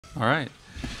All right.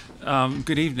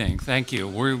 Good evening. Thank you.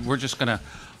 We're just going to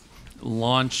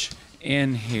launch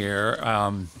in here.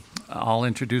 I'll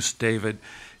introduce David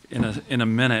in a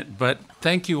minute, but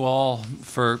thank you all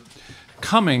for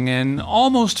coming and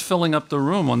almost filling up the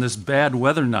room on this bad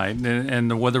weather night. And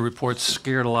the weather reports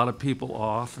scared a lot of people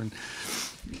off and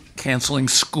canceling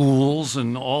schools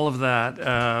and all of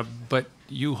that. But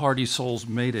you hardy souls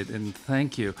made it, and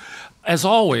thank you. As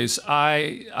always,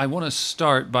 I want to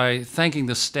start by thanking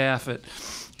the staff at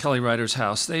Kelly Writers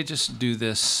House. They just do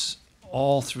this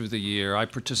all through the year. I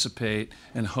participate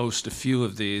and host a few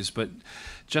of these, but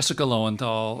Jessica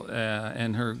Lowenthal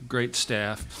and her great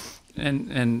staff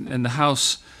and the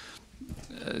house,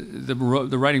 the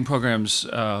writing programs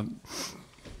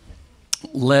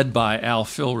led by Al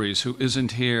Filreys, who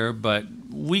isn't here, but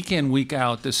week in, week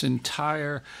out, this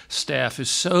entire staff is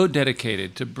so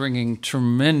dedicated to bringing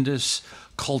tremendous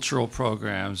cultural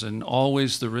programs and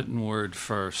always the written word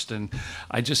first. And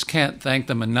I just can't thank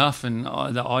them enough, and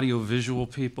the audio-visual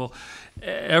people,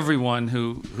 everyone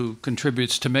who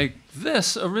contributes to make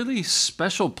this a really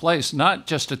special place, not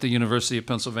just at the University of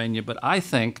Pennsylvania, but I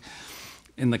think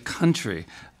in the country.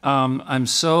 I'm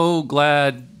so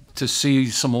glad to see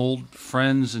some old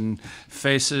friends and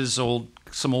faces,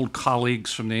 some old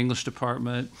colleagues from the English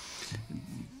department.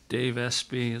 Dave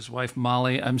Espy, his wife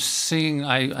Molly. I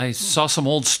saw some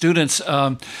old students.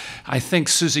 I think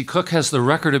Susie Cook has the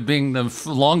record of being the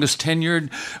longest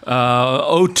tenured.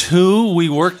 '02, we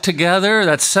worked together.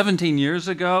 That's 17 years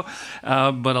ago.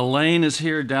 But Elaine is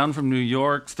here down from New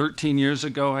York 13 years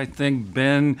ago, I think.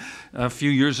 Ben, a few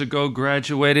years ago,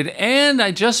 graduated. And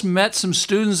I just met some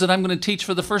students that I'm going to teach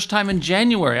for the first time in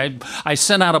January. I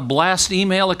sent out a blast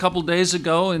email a couple days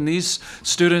ago, and these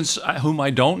students, whom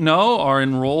I don't know, are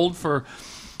enrolled for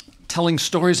telling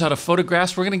stories out of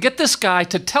photographs. We're going to get this guy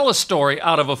to tell a story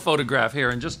out of a photograph here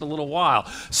in just a little while.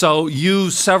 So you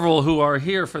several who are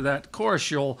here for that course,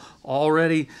 you'll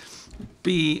already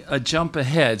be a jump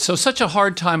ahead. So such a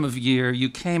hard time of year.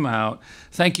 You came out.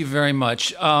 Thank you very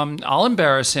much. I'll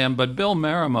embarrass him, but Bill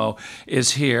Marimo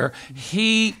is here.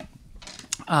 He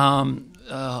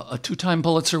a two-time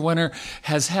Pulitzer winner,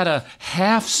 has had a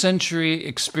half-century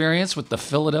experience with the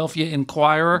Philadelphia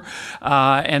Inquirer,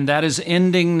 and that is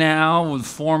ending now with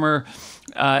former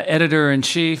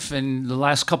editor-in-chief, and the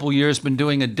last couple of years been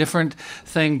doing a different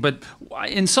thing. But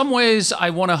in some ways, I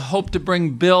want to hope to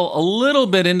bring Bill a little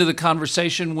bit into the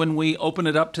conversation when we open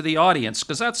it up to the audience,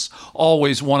 because that's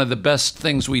always one of the best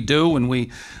things we do when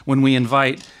we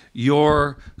invite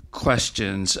your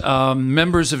questions.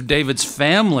 Members of David's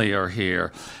family are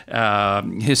here.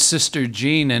 His sister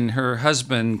Jean and her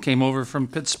husband came over from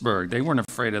Pittsburgh. They weren't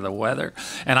afraid of the weather.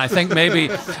 And I think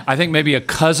maybe a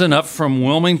cousin up from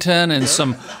Wilmington and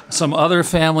some other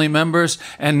family members,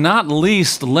 and not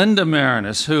least Linda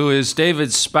Maraniss, who is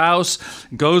David's spouse,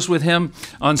 goes with him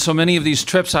on so many of these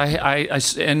trips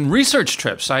and research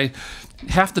trips. I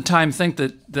half the time think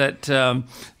that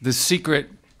the secret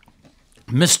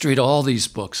mystery to all these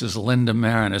books is Linda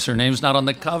Maraniss. Her name's not on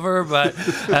the cover, but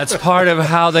that's part of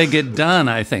how they get done,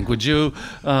 I think. Would you?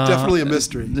 Definitely a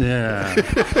mystery. Yeah.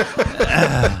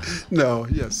 No,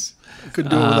 yes. I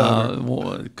couldn't do it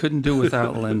without her. Couldn't do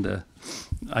without Linda.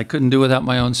 I couldn't do without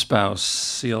my own spouse,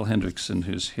 C.L. Hendrickson,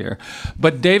 who's here.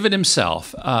 But David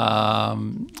himself, a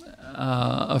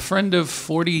friend of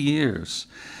 40 years.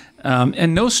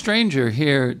 And no stranger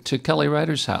here to Kelly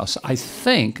Writers House. I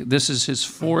think this is his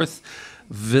fourth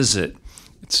visit.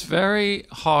 It's very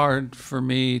hard for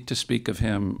me to speak of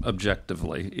him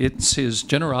objectively. It's his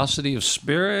generosity of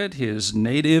spirit, his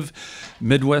native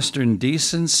Midwestern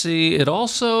decency. It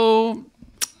also,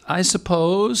 I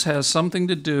suppose, has something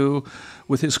to do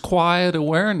with his quiet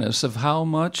awareness of how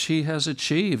much he has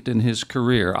achieved in his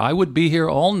career. I would be here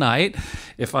all night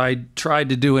if I tried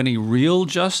to do any real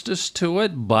justice to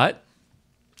it, but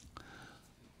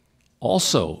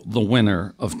also the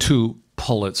winner of 2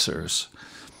 Pulitzers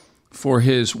for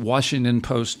his Washington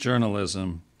Post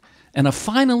journalism, and a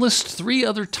finalist 3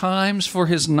 other times for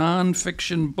his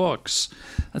nonfiction books.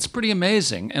 That's pretty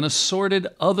amazing. And assorted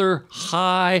other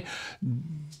high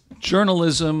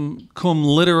journalism cum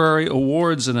literary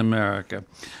awards in America.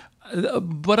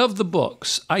 But of the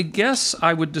books, I guess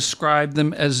I would describe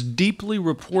them as deeply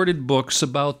reported books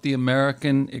about the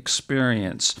American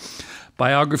experience.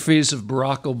 Biographies of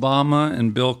Barack Obama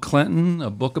and Bill Clinton,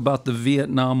 a book about the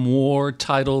Vietnam War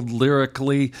titled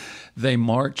lyrically, They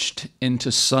Marched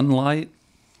into Sunlight.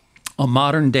 A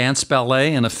modern dance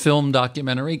ballet and a film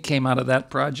documentary came out of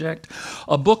that project.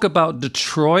 A book about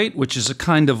Detroit, which is a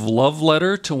kind of love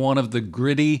letter to one of the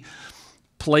gritty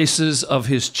places of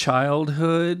his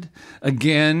childhood.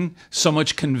 Again, so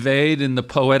much conveyed in the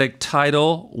poetic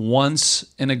title, Once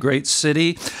in a Great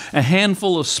City. A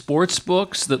handful of sports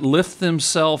books that lift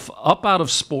themselves up out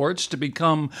of sports to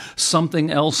become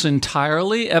something else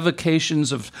entirely.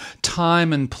 Evocations of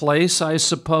time and place, I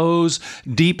suppose.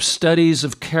 Deep studies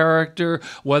of character,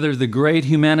 whether the great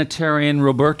humanitarian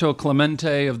Roberto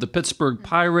Clemente of the Pittsburgh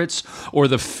Pirates or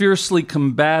the fiercely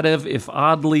combative, if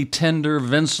oddly tender,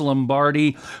 Vince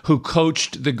Lombardi, who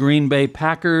coached the Green Bay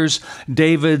Packers,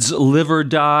 David's live or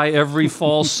die every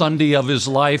fall Sunday of his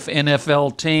life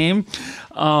NFL team,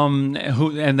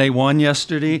 and they won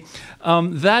yesterday.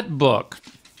 That book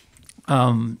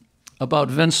about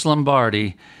Vince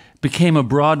Lombardi became a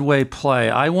Broadway play.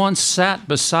 I once sat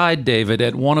beside David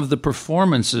at one of the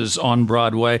performances on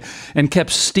Broadway and kept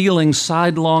stealing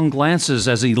sidelong glances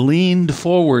as he leaned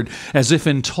forward as if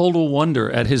in total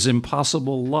wonder at his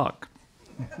impossible luck.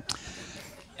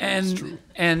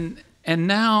 And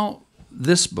now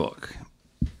this book,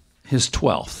 his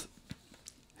 12th,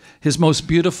 his most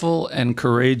beautiful and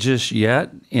courageous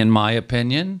yet, in my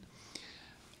opinion,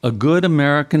 A Good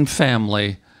American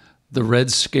Family, The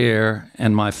Red Scare,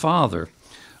 and My Father.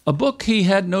 A book he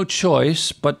had no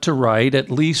choice but to write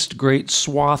at least great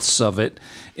swaths of it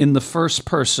in the first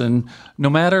person, no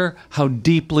matter how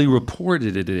deeply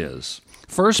reported it is.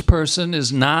 First person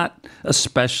is not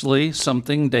especially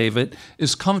something David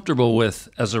is comfortable with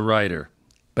as a writer,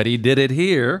 but he did it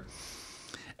here.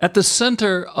 At the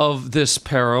center of this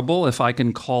parable, if I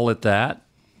can call it that,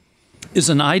 is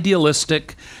an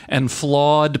idealistic and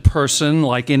flawed person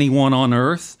like anyone on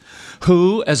earth,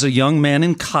 who, as a young man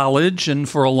in college and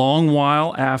for a long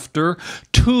while after,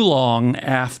 too long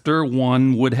after,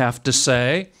 one would have to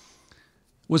say,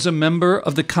 was a member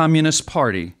of the Communist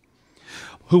Party,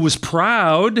 who was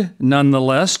proud,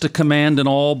 nonetheless, to command an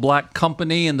all-black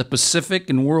company in the Pacific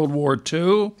in World War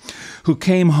II, who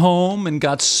came home and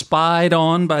got spied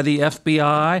on by the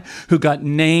FBI, who got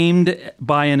named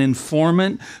by an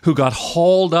informant, who got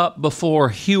hauled up before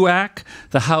HUAC,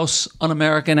 the House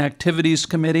Un-American Activities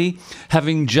Committee,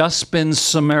 having just been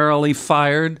summarily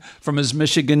fired from his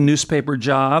Michigan newspaper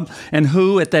job, and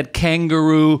who, at that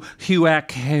kangaroo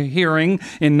HUAC hearing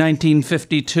in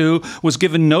 1952, was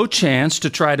given no chance to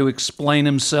try to explain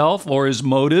himself or his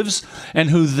motives, and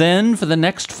who then, for the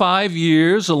next 5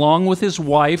 years, along with his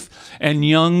wife and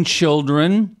young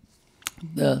children,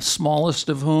 the smallest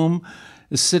of whom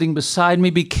is sitting beside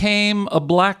me, became a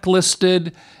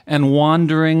blacklisted and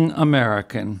wandering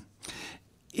American.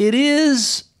 It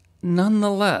is,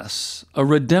 nonetheless, a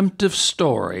redemptive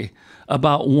story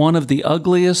about one of the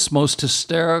ugliest, most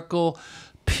hysterical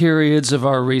periods of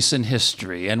our recent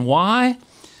history. And why?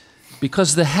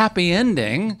 Because the happy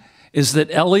ending is that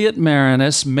David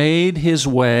Maraniss made his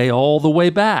way all the way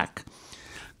back,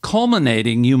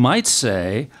 culminating, you might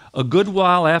say, a good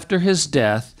while after his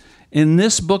death in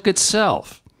this book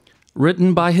itself,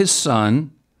 written by his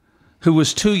son, who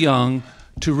was too young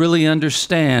to really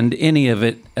understand any of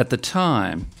it at the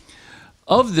time.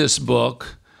 Of this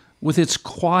book, with its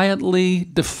quietly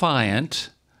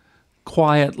defiant,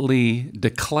 quietly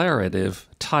declarative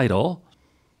title,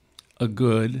 A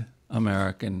Good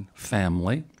American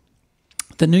Family,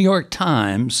 the New York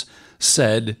Times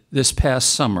said this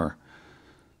past summer,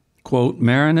 quote,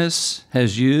 Maraniss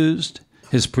has used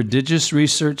his prodigious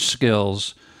research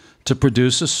skills to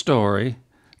produce a story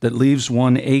that leaves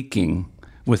one aching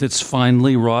with its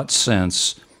finely wrought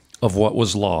sense of what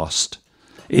was lost.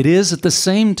 It is at the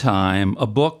same time a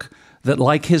book that,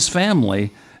 like his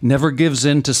family, never gives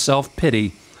in to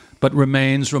self-pity, but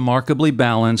remains remarkably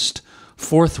balanced,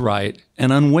 forthright,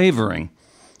 and unwavering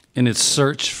in its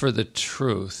search for the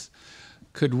truth.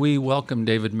 Could we welcome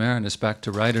David Maraniss back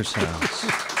to Writer's House?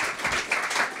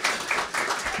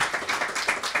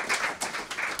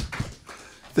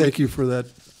 Thank you for that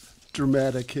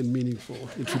dramatic and meaningful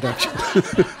introduction.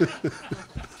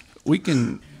 We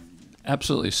can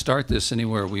absolutely start this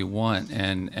anywhere we want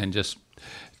and just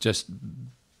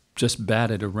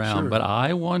bat it around. Sure. But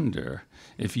I wonder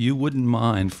if you wouldn't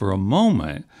mind for a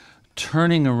moment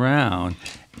turning around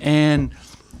and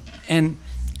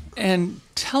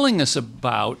telling us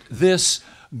about this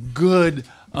good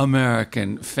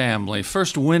American family.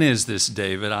 First, when is this,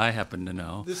 David? I happen to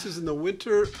know. This is in the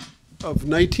winter of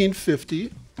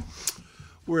 1950.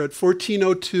 We're at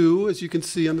 1402, as you can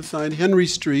see on the sign, Henry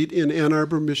Street in Ann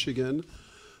Arbor, Michigan,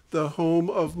 the home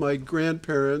of my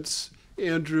grandparents,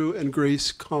 Andrew and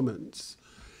Grace Cummins.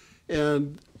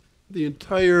 And the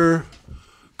entire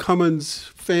Cummins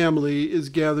family is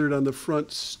gathered on the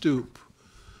front stoop,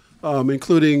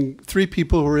 including 3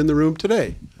 people who are in the room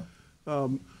today.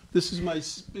 This is my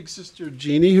big sister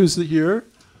Jeannie, who's here.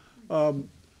 I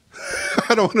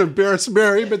don't want to embarrass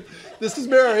Mary, but this is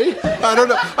Mary. I don't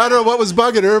know what was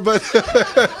bugging her, but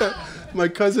my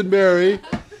cousin Mary.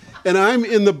 And I'm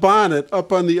in the bonnet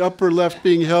up on the upper left,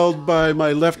 being held by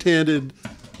my left-handed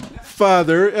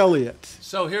father, Elliot.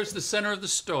 So here's the center of the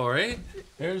story.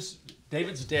 Here's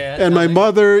David's dad. And my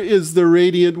mother is the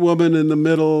radiant woman in the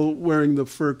middle wearing the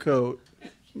fur coat,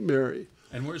 Mary.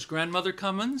 And where's Grandmother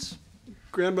Cummins?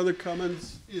 Grandmother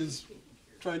Cummins is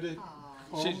trying to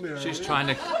home Mary. She's trying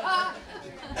to...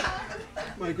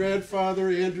 My grandfather,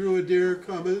 Andrew Adair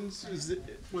Cummins,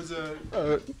 was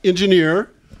an engineer.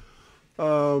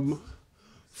 Grew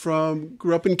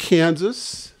up in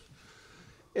Kansas,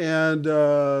 and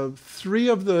 3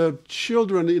 of the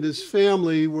children in his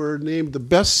family were named the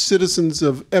best citizens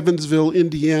of Evansville,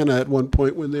 Indiana at one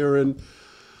point when they were in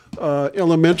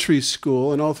elementary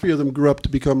school, and all 3 of them grew up to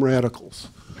become radicals.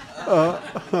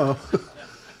 So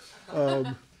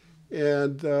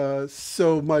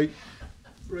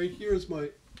right here is my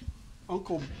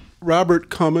Uncle Robert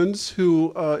Cummins,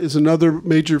 who is another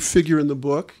major figure in the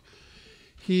book.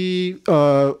 He,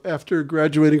 after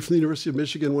graduating from the University of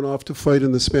Michigan, went off to fight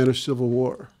in the Spanish Civil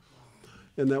War.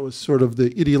 And that was sort of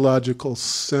the ideological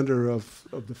center of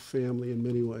the family in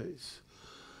many ways.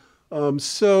 And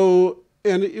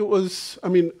it was, I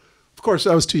mean, of course,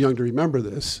 I was too young to remember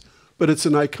this, but it's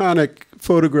an iconic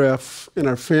photograph in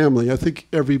our family. I think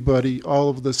everybody, all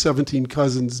of the 17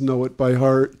 cousins know it by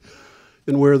heart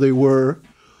and where they were.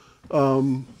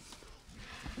 My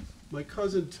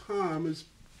cousin Tom is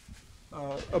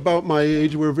about my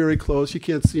age. We're very close. You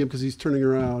can't see him because he's turning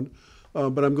around.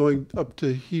 But I'm going up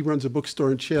to, he runs a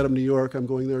bookstore in Chatham, New York. I'm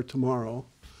going there tomorrow.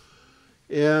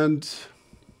 And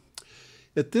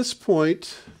at this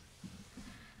point,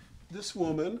 this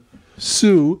woman,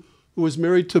 Sue, who was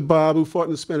married to Bob, who fought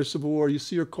in the Spanish Civil War, you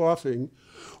see her coughing.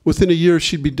 Within a year,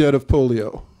 she'd be dead of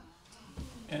polio.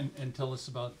 And tell us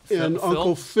about And Phil.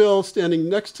 Uncle Phil, standing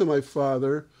next to my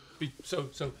father. So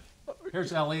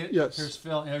here's Elliot, yes. Here's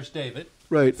Phil, here's David.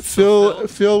 Right. So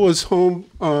Phil was home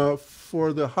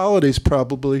for the holidays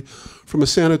probably from a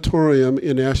sanatorium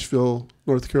in Asheville,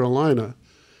 North Carolina.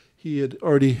 He had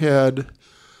already had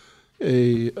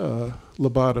a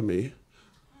lobotomy.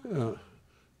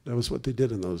 That was what they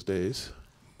did in those days.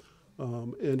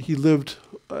 And he lived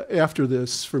after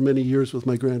this for many years with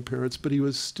my grandparents, but he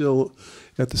was still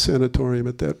at the sanatorium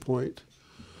at that point.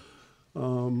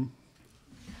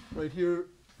 Right here,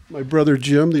 my brother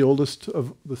Jim, the oldest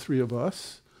of the 3 of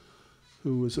us,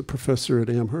 who was a professor at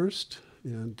Amherst,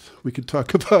 and we could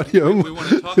talk about him. We want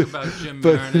to talk about Jim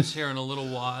Maraniss here in a little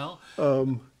while.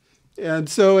 And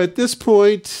so at this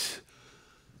point,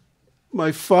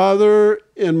 my father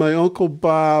and my Uncle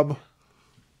Bob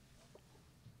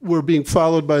were being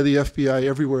followed by the FBI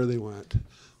everywhere they went.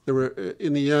 There were,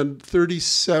 in the end,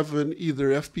 37 either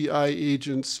FBI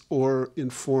agents or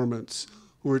informants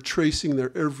who were tracing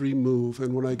their every move.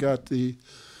 And when I got the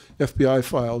FBI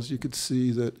files, you could see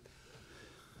that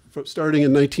starting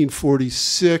in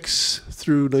 1946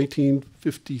 through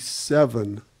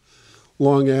 1957,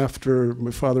 long after my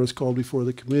father was called before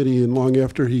the committee and long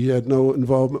after he had no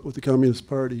involvement with the Communist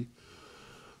Party,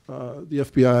 the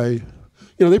FBI,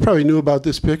 they probably knew about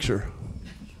this picture.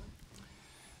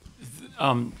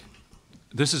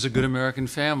 This is A Good American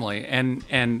Family, and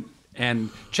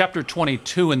chapter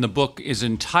 22 in the book is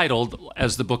entitled,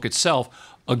 as the book itself,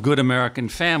 A Good American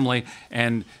Family,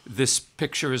 and this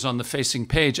picture is on the facing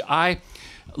page. I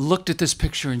looked at this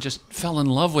picture and just fell in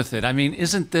love with it. I mean,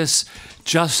 isn't this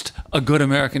just a good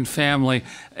American family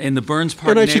in the Burns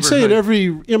Park neighborhood? And I should say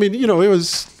it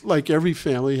was like every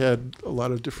family had a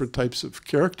lot of different types of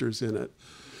characters in it.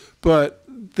 But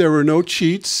there were no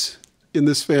cheats in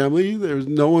this family. There was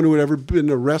no one who had ever been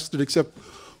arrested except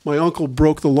my uncle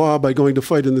broke the law by going to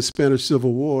fight in the Spanish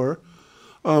Civil War.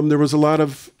 There was a lot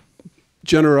of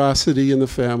generosity in the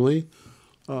family,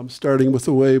 starting with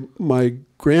the way my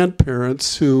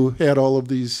grandparents, who had all of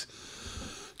these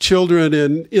children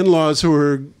and in-laws who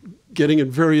were getting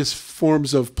in various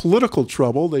forms of political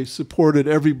trouble, they supported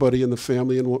everybody in the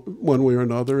family in one way or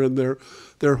another, and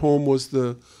their home was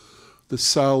the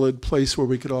solid place where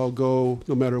we could all go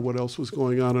no matter what else was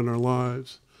going on in our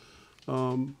lives.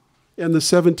 And the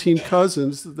 17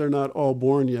 cousins, they're not all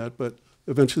born yet, but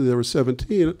eventually there were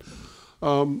 17,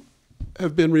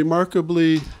 have been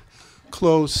remarkably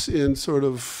close in sort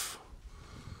of,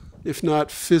 if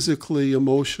not physically,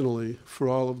 emotionally for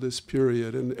all of this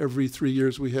period. And every 3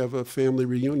 years we have a family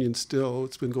reunion still.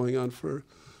 It's been going on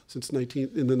since in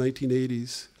the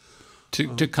 1980s.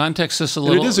 To context this a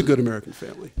little... And it is a good American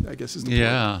family, I guess is the point.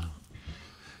 Yeah.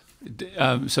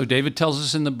 So David tells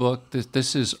us in the book that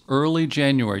this is early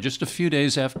January, just a few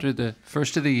days after the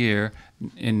first of the year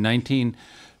in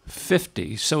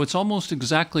 1950. So it's almost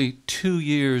exactly 2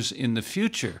 years in the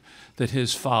future that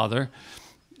his father,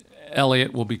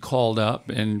 Elliot, will be called up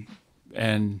and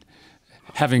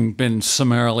having been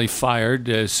summarily fired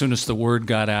as soon as the word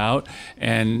got out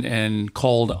and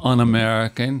called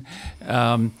un-American.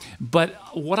 But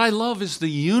what I love is the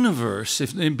universe.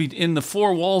 If in the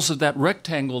four walls of that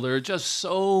rectangle, there are just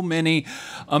so many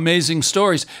amazing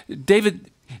stories.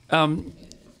 David,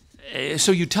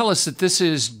 so you tell us that this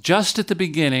is just at the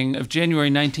beginning of January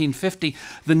 1950.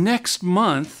 The next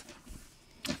month,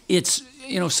 it's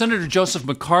Senator Joseph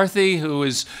McCarthy, who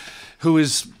is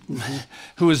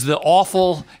the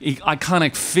awful,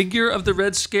 iconic figure of the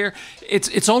Red Scare.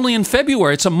 It's only in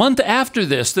February. It's a month after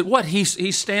this that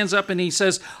he stands up and he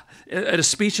says at a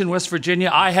speech in West Virginia,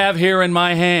 "I have here in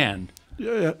my hand."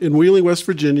 Yeah, in Wheeling, West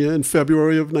Virginia, in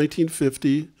February of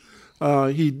 1950.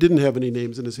 He didn't have any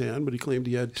names in his hand, but he claimed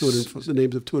he had the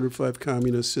names of 205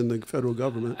 communists in the federal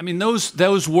government. I mean,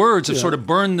 those words have sort of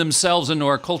burned themselves into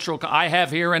our cultural. I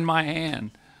have here in my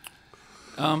hand.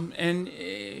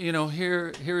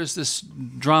 Here is this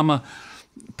drama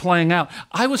playing out.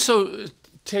 I was so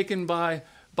taken by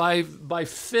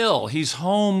Phil. He's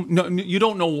home. No, you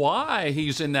don't know why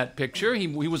he's in that picture. He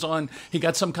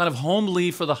got some kind of home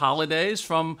leave for the holidays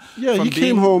from. Yeah, he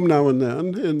came home now and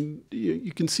then, and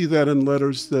you can see that in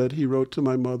letters that he wrote to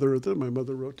my mother, or that my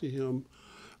mother wrote to him.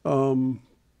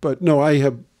 But no, I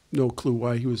have no clue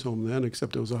why he was home then,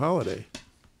 except it was a holiday.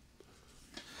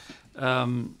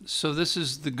 So this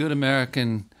is the Good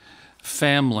American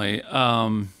Family.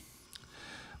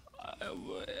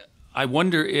 I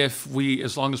wonder if we,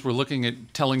 as long as we're looking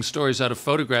at telling stories out of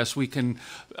photographs, we can,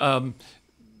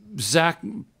 Zach,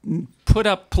 put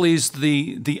up, please,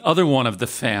 the other one of the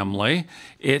family.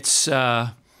 It's,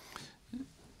 here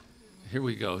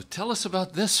we go. Tell us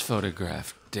about this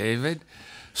photograph, David.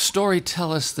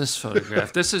 Tell us this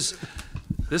photograph. This is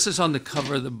on the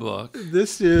cover of the book.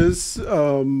 This is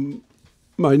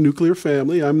my nuclear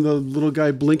family. I'm the little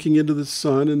guy blinking into the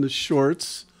sun in the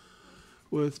shorts,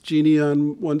 with Jeannie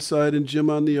on one side and Jim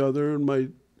on the other, and my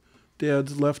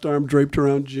dad's left arm draped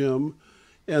around Jim.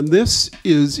 And this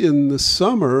is in the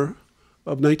summer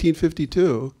of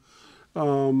 1952,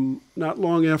 not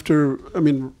long after,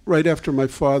 right after my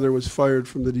father was fired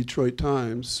from the Detroit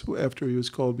Times, after he was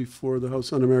called before the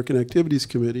House Un-American Activities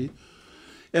Committee.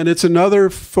 And it's another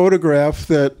photograph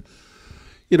that,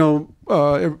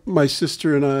 my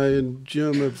sister and I and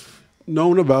Jim have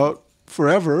known about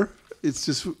forever. It's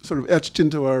just sort of etched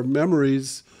into our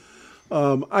memories.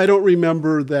 I don't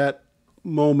remember that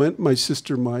moment. My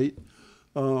sister might.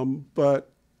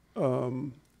 But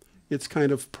it's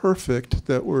kind of perfect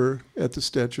that we're at the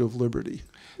Statue of Liberty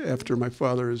after my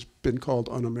father has been called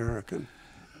un-American.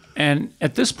 And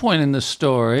at this point in the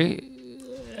story,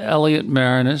 David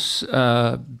Maraniss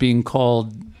being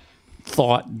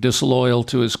thought disloyal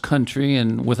to his country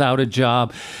and without a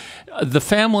job. The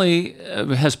family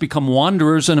has become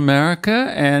wanderers in America,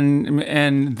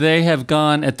 and they have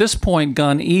gone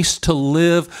east to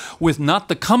live with not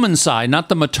the Cummins side, not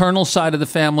the maternal side of the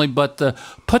family, but the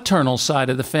paternal side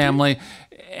of the family.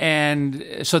 And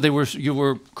so you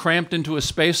were cramped into a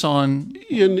space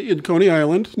in Coney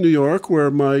Island, New York, where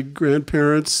my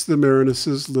grandparents, the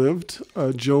Marinisses, lived.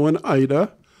 Joe and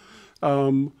Ida.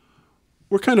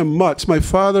 We're kind of mutts. My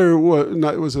father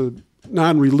was a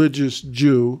non-religious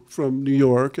Jew from New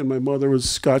York, and my mother was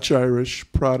Scotch-Irish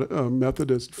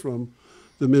Methodist from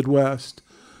the Midwest.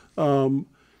 And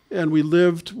we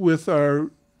lived with our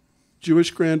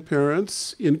Jewish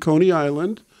grandparents in Coney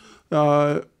Island.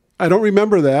 I don't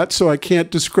remember that, so I can't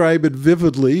describe it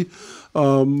vividly.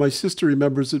 My sister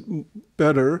remembers it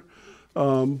better.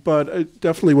 But it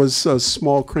definitely was a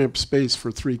small, cramped space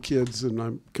for 3 kids, and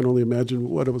I can only imagine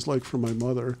what it was like for my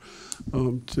mother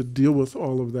to deal with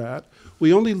all of that.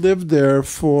 We only lived there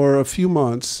for a few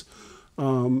months.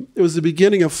 It was the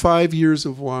beginning of 5 years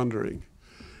of wandering.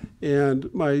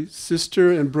 And my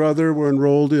sister and brother were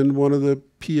enrolled in one of the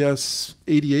PS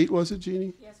 88, was it,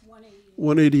 Jeannie? Yes,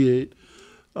 188.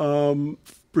 188,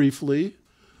 briefly.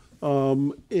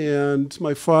 And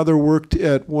my father worked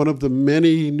at one of the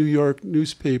many New York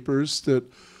newspapers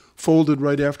that folded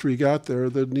right after he got there,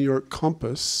 the New York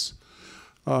Compass.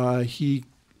 He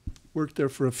worked there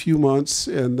for a few months,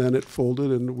 and then it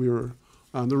folded, and we were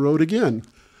on the road again.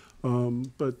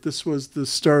 But this was the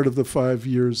start of the 5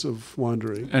 years of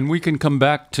wandering. And we can come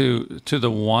back to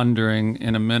the wandering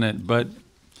in a minute, but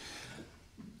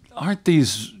aren't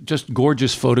these just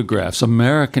gorgeous photographs,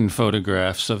 American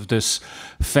photographs of this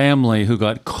family who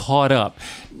got caught up?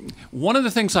 one of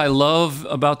the things I love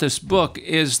about this book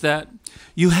is that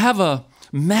you have a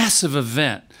massive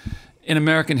event in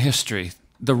American history,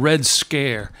 the Red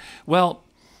Scare. Well,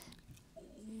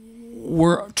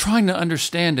 we're trying to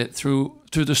understand it through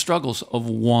the struggles of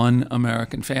one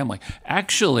American family.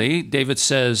 Actually, David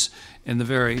says in the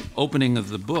very opening of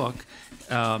the book,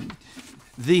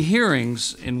 the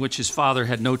hearings in which his father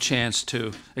had no chance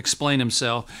to explain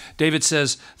himself, David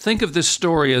says, think of this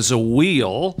story as a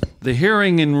wheel. The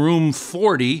hearing in room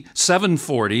 740,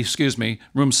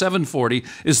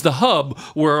 is the hub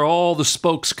where all the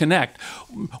spokes connect.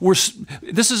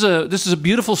 This is a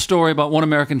beautiful story about one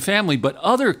American family, but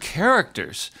other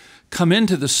characters come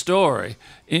into the story.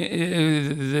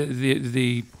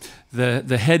 The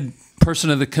head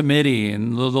person of the committee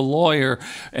and the lawyer,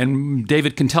 and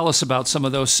David can tell us about some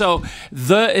of those. So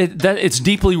it's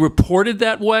deeply reported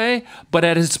that way, but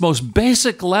at its most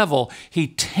basic level, he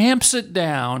tamps it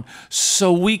down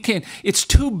so we can. It's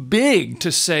too big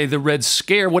to say the Red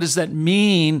Scare. What does that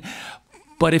mean?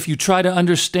 But if you try to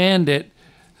understand it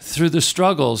through the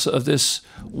struggles of this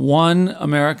one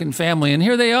American family, and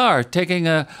here they are taking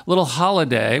a little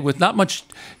holiday with not much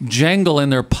jangle in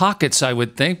their pockets, I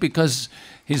would think, because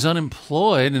he's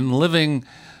unemployed and living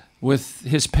with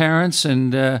his parents,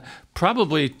 and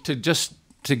probably it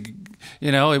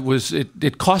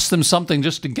cost them something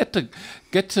just to get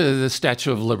to the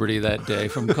Statue of Liberty that day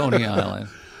from Coney Island.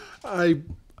 I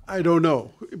don't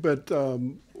know, but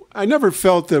I never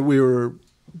felt that we were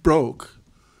broke.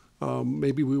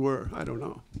 Maybe we were. I don't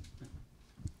know.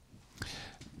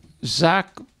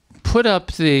 Zach, put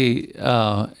up the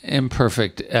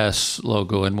imperfect S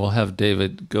logo, and we'll have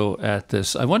David go at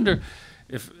this. I wonder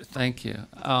if, thank you.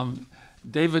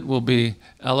 David will be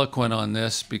eloquent on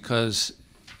this because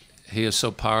he is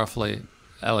so powerfully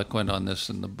eloquent on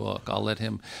this in the book. I'll let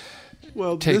him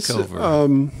take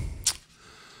over.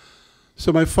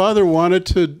 So my father wanted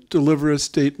to deliver a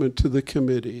statement to the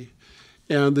committee,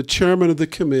 and the chairman of the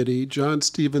committee, John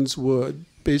Stevens Wood,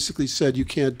 basically said you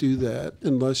can't do that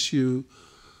unless you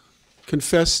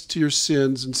confess to your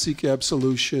sins and seek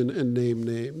absolution and name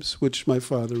names, which my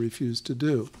father refused to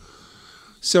do.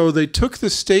 So they took the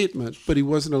statement, but he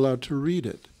wasn't allowed to read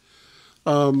it.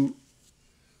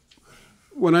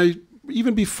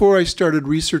 Even before I started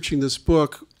researching this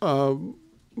book,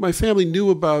 my family knew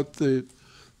about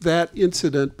that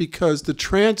incident because the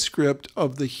transcript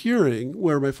of the hearing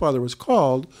where my father was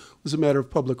called was a matter of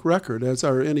public record, as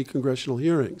are any congressional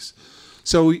hearings.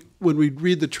 So when we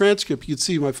read the transcript, you'd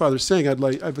see my father saying, I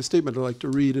have a statement I'd like to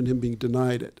read, and him being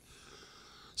denied it.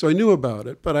 So I knew about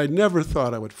it, but I never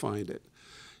thought I would find it.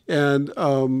 And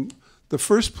the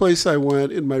first place I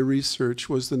went in my research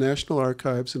was the National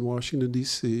Archives in Washington,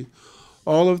 D.C.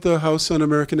 All of the House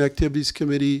Un-American Activities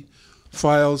Committee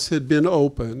files had been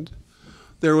opened.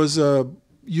 There was a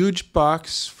huge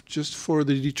box just for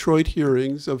the Detroit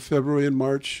hearings of February and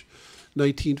March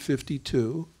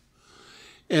 1952.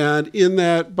 And in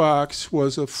that box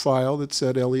was a file that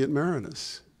said David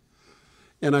Maraniss.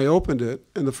 And I opened it,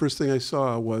 and the first thing I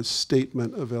saw was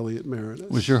Statement of David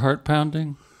Maraniss. Was your heart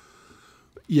pounding?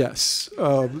 Yes.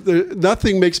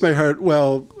 Nothing makes my heart,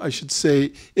 well, I should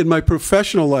say, in my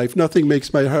professional life, nothing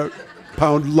makes my heart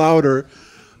pound louder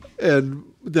and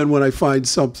then when I find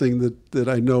something that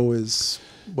I know is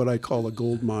what I call a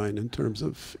gold mine in terms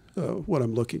of what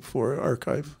I'm looking for,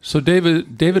 archive. So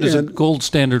David is a gold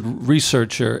standard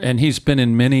researcher, and he's been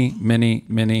in many, many,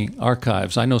 many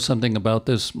archives. I know something about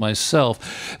this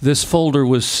myself. This folder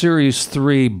was Series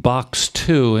 3, Box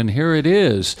 2, and here it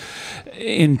is,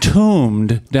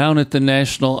 entombed down at the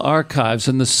National Archives,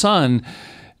 and the Sun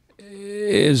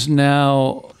is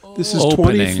now This is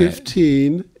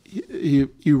 2015. He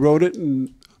wrote it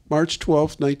in March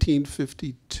 12th,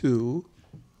 1952.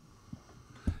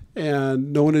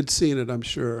 And no one had seen it, I'm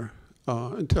sure,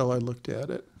 until I looked at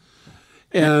it.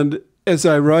 And as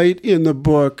I write in the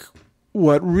book,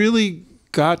 what really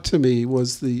got to me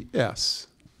was the S.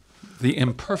 The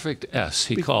imperfect S,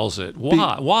 he calls it.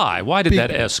 Why? Why? Why did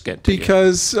that S get to you?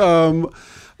 Because I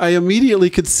immediately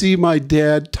could see my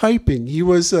dad typing. He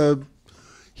was a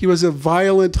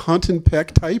violent hunt and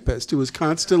peck typist who was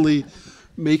constantly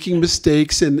making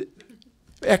mistakes and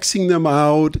Xing them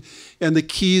out, and the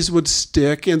keys would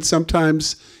stick, and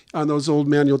sometimes on those old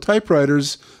manual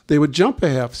typewriters, they would jump a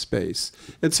half space.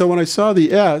 And so when I saw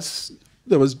the S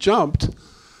that was jumped,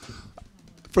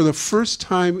 for the first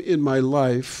time in my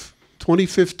life,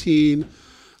 2015,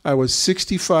 I was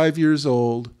 65 years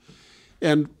old,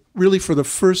 and really for the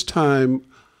first time,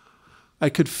 I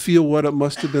could feel what it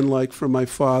must have been like for my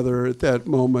father at that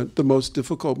moment, the most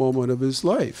difficult moment of his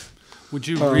life. Would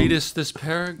you read us this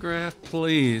paragraph,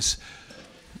 please?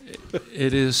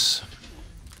 It is.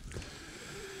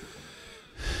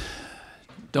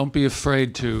 Don't be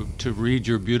afraid to read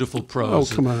your beautiful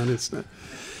prose. Oh, come on, it's not.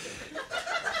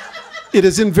 It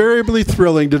is invariably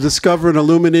thrilling to discover an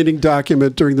illuminating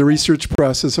document during the research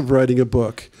process of writing a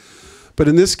book. But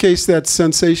in this case, that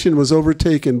sensation was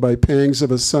overtaken by pangs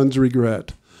of a son's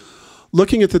regret.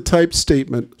 Looking at the typed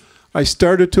statement, I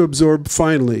started to absorb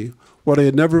finally what I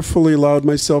had never fully allowed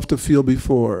myself to feel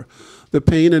before, the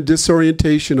pain and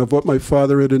disorientation of what my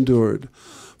father had endured.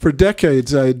 For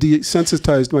decades, I had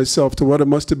desensitized myself to what it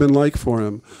must have been like for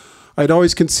him. I'd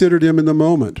always considered him in the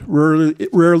moment,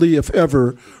 rarely, if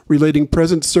ever, relating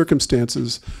present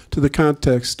circumstances to the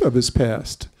context of his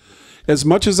past. As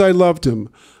much as I loved him,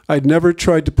 I'd never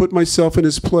tried to put myself in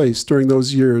his place during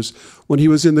those years when he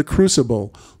was in the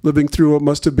crucible, living through what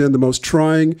must have been the most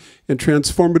trying and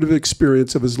transformative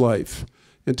experience of his life,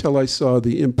 until I saw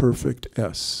the imperfect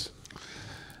S.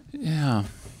 Yeah,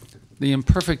 the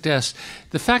imperfect S.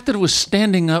 The fact that it was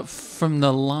standing up from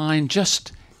the line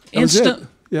just instant.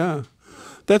 Yeah.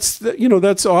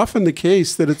 That's often the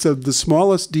case, that it's the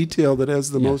smallest detail that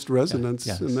has the most resonance,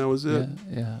 yes. and that was it.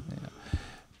 Yeah.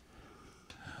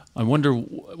 I wonder,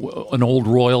 an old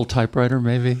Royal typewriter,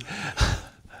 maybe?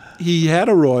 He had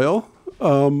a Royal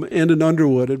and an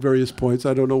Underwood at various points.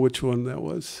 I don't know which one that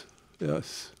was.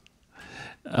 Yes.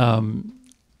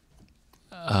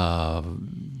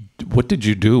 What did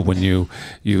you do when you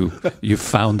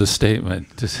found the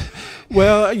statement?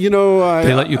 Well,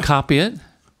 they let you copy it?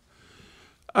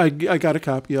 I got a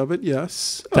copy of it,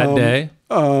 yes. That day?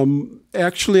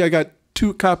 Actually, I got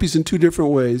 2 copies in 2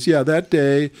 different ways. Yeah, that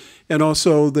day, and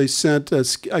also they sent a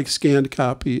scanned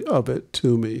copy of it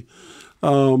to me.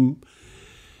 And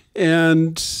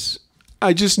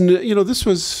I just, this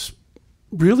was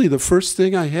really the first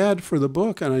thing I had for the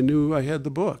book, and I knew I had the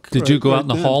book. Did you go out in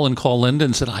the hall and call Linda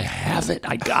and said, I have it,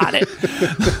 I got it?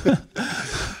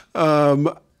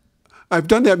 I've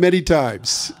done that many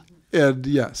times, and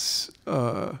yes.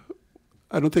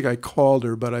 I don't think I called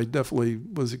her, but I definitely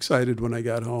was excited when I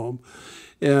got home.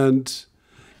 And,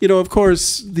 of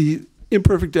course, the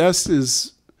imperfect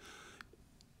S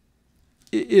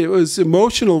it was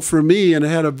emotional for me, and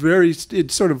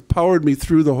it sort of powered me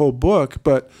through the whole book,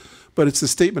 but it's the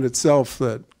statement itself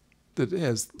that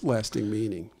has lasting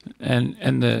meaning.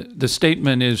 And the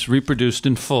statement is reproduced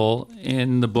in full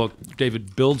in the book.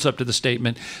 David builds up to the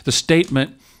statement. The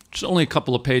statement, it's only a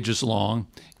couple of pages long,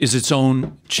 is its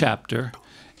own chapter.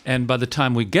 And by the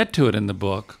time we get to it in the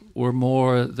book, we're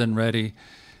more than ready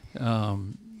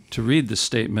to read the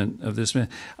statement of this man.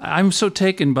 I'm so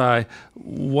taken by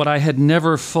what I had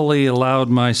never fully allowed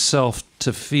myself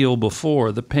to feel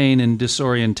before, the pain and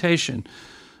disorientation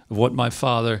of what my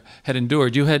father had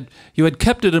endured. You had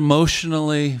kept it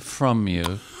emotionally from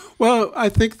you. Well, I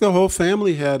think the whole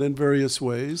family had in various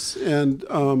ways. And,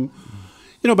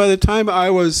 by the time I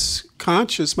was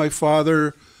conscious, my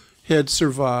father had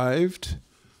survived,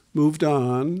 moved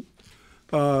on,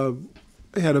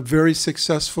 had a very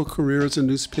successful career as a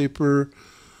newspaper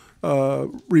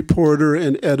reporter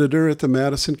and editor at the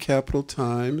Madison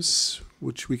Capital-Times,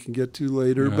 which we can get to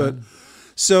later. Right. But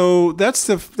so that's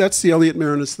the Elliot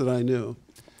Maraniss that I knew,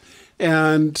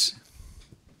 and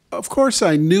of course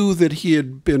I knew that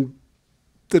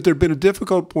there'd been a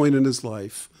difficult point in his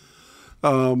life.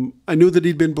 I knew that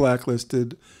he'd been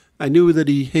blacklisted. I knew that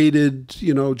he hated,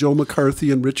 Joe McCarthy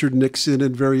and Richard Nixon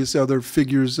and various other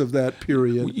figures of that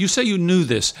period. You say you knew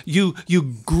this. You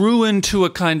grew into a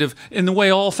kind of, in the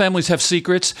way all families have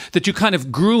secrets, that you kind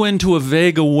of grew into a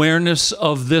vague awareness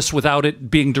of this without it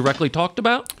being directly talked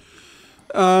about?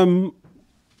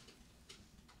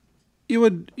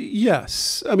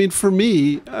 Yes. I mean, for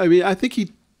me, I think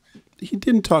he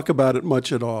didn't talk about it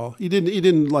much at all. He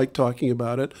didn't like talking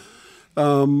about it.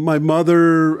 My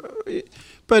mother,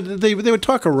 but they would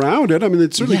talk around it. I mean,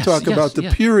 they'd certainly talk about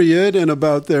the period and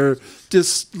about their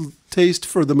distaste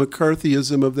for the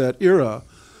McCarthyism of that era.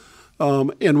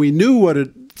 And we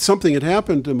knew something had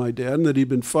happened to my dad and that he'd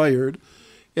been fired,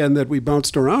 and that we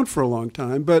bounced around for a long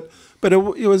time. But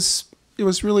it was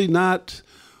really not.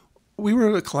 We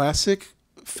were a classic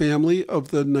family of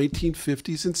the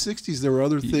 1950s and 60s. There were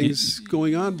other things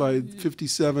going on by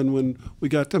 57 when we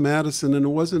got to Madison, and it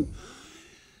wasn't.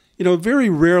 Very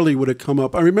rarely would it come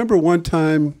up. I remember one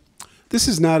time, this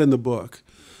is not in the book,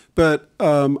 but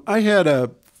I had a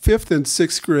 5th and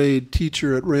 6th grade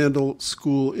teacher at Randall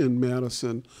School in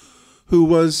Madison who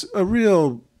was a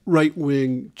real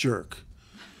right-wing jerk.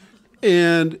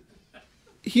 And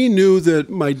he knew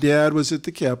that my dad was at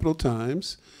the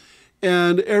Capital-Times,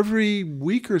 and every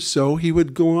week or so he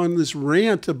would go on this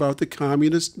rant about the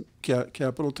communist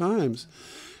Capital-Times.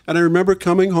 And I remember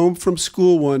coming home from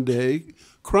school one day,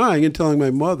 crying and telling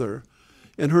my mother,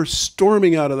 and her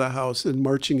storming out of the house and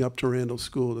marching up to Randall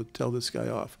School to tell this guy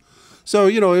off. So,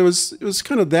 it was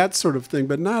kind of that sort of thing,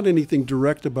 but not anything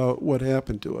direct about what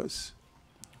happened to us.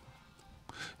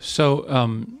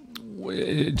 So,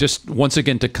 just once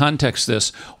again to context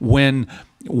this, when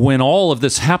all of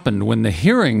this happened, when the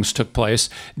hearings took place,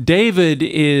 David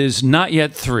is not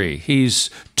yet 3. He's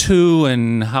 2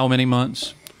 and how many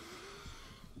months?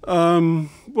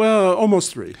 Well,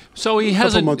 almost 3. So he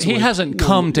hasn't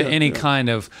come to any kind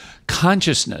of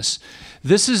consciousness.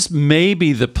 This is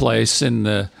maybe the place in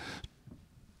the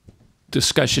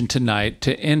discussion tonight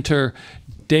to enter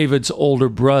David's older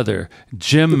brother,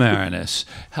 Jim Maraniss,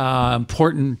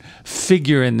 important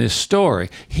figure in this story.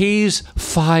 He's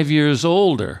 5 years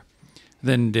older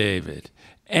than David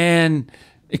and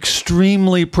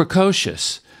extremely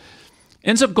precocious.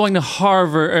 Ends up going to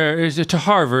Harvard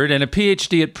and a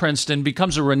PhD at Princeton,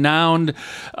 becomes a renowned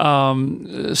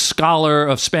scholar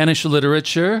of Spanish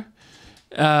literature.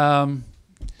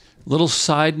 Little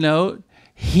side note,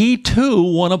 he too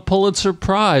won a Pulitzer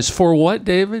Prize. For what,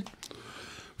 David?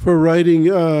 For writing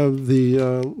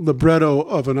the libretto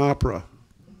of an opera.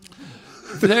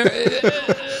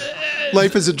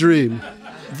 Life is a Dream.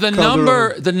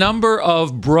 The number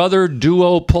of brother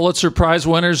duo Pulitzer Prize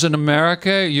winners in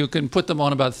America, you can put them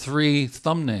on about 3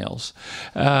 thumbnails.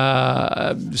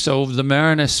 So the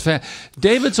Maraniss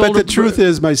David's older. But the truth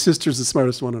is, my sister's the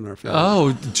smartest one in our family.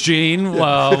 Oh, Gene,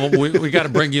 well, we got to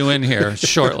bring you in here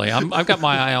shortly. I've got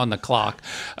my eye on the clock.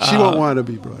 She won't want to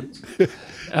be brought.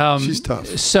 She's tough.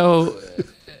 So,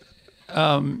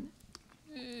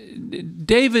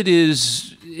 David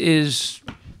is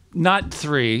not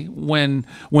 3 when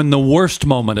the worst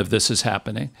moment of this is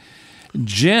happening.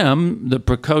 Jim, the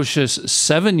precocious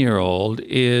 7-year-old,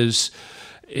 is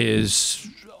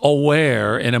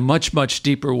aware in a much, much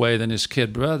deeper way than his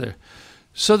kid brother.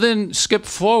 So then skip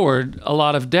forward a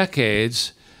lot of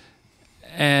decades,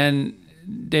 and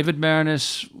David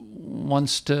Maraniss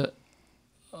wants to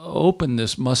open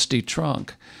this musty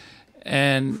trunk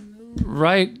and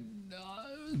write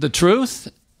the truth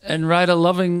and write a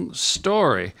loving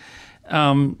story.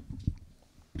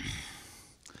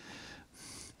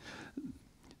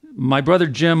 My brother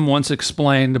Jim once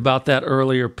explained about that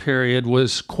earlier period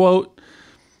was, quote,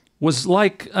 was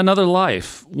like another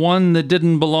life, one that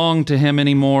didn't belong to him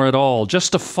anymore at all,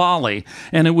 just a folly,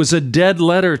 and it was a dead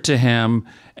letter to him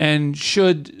and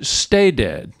should stay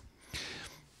dead.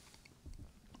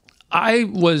 I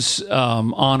was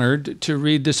honored to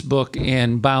read this book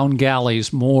in Bound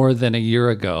Galleys more than a year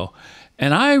ago.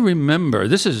 And I remember,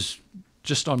 this is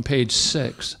just on page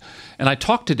 6, and I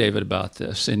talked to David about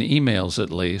this, in emails at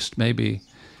least. Maybe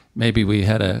we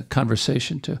had a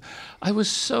conversation too. I was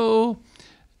so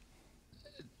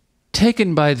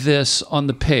taken by this on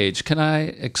the page. Can I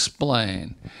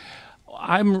explain?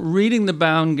 I'm reading the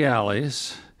Bound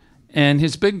Galleys, and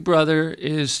his big brother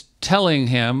is telling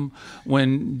him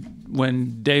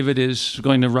when David is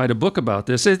going to write a book about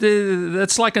this,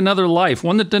 that's like another life,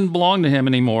 one that didn't belong to him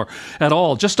anymore at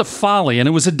all, just a folly, and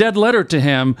it was a dead letter to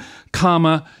him,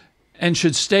 comma, and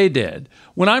should stay dead.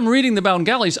 When I'm reading the Bound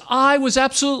Galleys, I was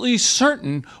absolutely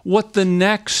certain what the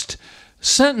next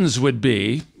sentence would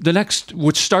be,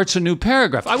 which starts a new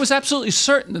paragraph. I was absolutely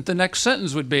certain that the next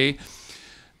sentence would be,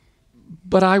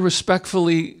 but I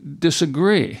respectfully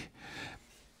disagree.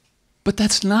 But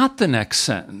that's not the next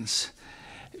sentence.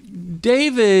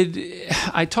 David,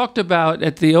 I talked about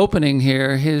at the opening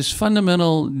here, his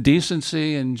fundamental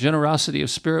decency and generosity of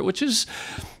spirit, which is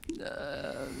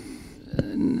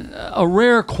a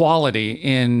rare quality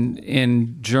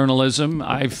in journalism,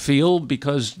 I feel,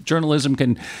 because journalism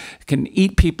can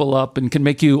eat people up and can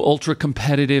make you ultra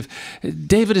competitive.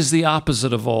 David is the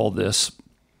opposite of all this.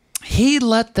 He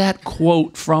let that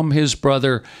quote from his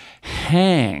brother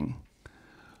hang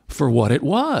for what it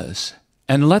was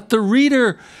and let the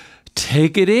reader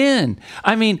take it in.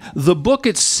 I mean, the book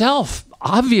itself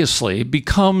obviously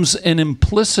becomes an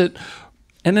implicit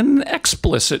and an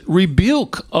explicit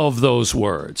rebuke of those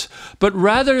words. But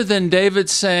rather than David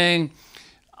saying,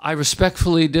 I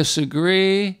respectfully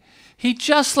disagree, he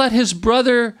just let his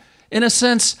brother, in a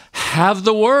sense, have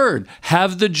the word,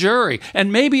 have the jury,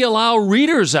 and maybe allow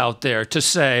readers out there to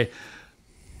say,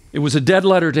 it was a dead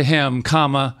letter to him,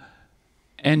 comma,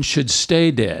 and should stay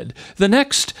dead. The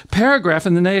next paragraph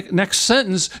in the next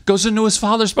sentence goes into his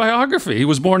father's biography. He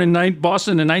was born in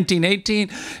Boston in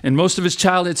 1918, and most of his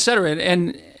childhood, etc.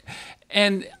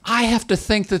 And I have to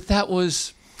think that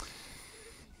was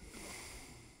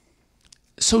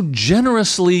so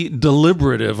generously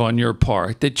deliberative on your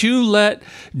part that you let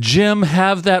Jim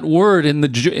have that word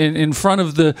in front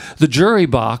of the jury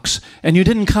box, and you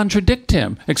didn't contradict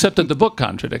him, except that the book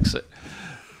contradicts it.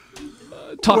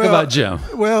 Talk about Jim.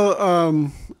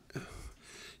 Well,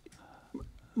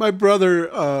 my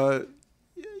brother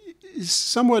is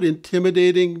somewhat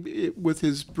intimidating with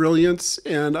his brilliance,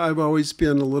 and I've always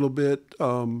been a little bit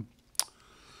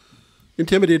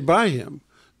intimidated by him.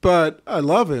 But I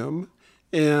love him.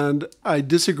 And I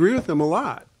disagree with him a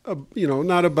lot,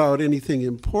 not about anything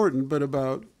important, but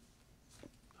about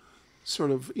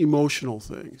sort of emotional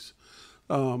things,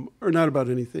 or not about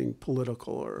anything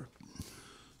political or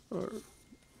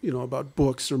about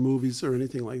books or movies or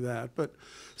anything like that. But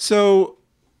so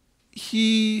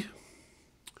he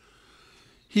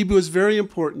was very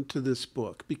important to this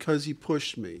book because he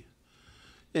pushed me.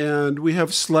 And we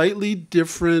have slightly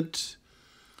different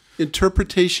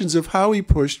interpretations of how he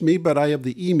pushed me, but I have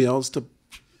the emails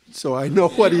so I know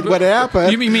what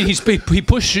happened. You mean he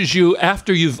pushes you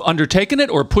after you've undertaken it,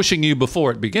 or pushing you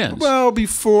before it begins? Well,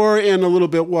 before and a little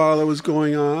bit while it was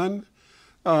going on.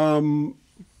 But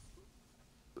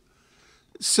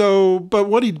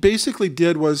what he basically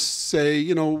did was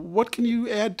say, what can you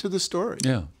add to the story?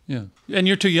 Yeah. And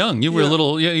you're too young. You were a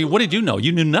little. What did you know?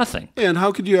 You knew nothing. And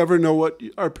how could you ever know what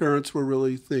our parents were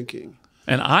really thinking?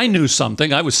 And I knew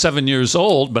something. I was 7 years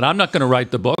old, but I'm not going to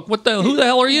write the book. Who the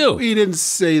hell are you? He didn't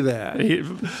say that. He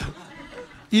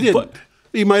didn't.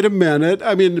 He might have meant it.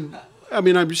 I mean,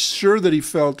 I'm sure that he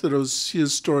felt that it was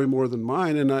his story more than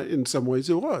mine, and in some ways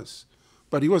it was.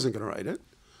 But he wasn't going to write it.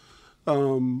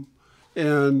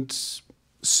 And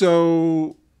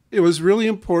so it was really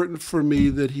important for me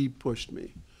that he pushed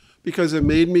me, because it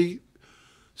made me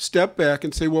step back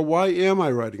and say, well, why am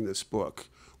I writing this book?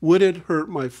 Would it hurt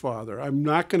my father? I'm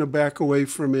not going to back away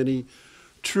from any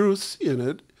truths in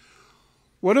it.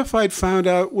 What if I'd found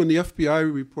out when the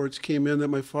FBI reports came in that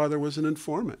my father was an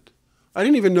informant? I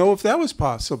didn't even know if that was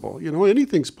possible.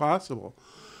 Anything's possible.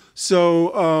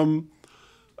 So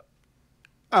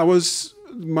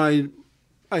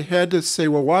I had to say,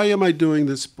 well, why am I doing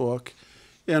this book?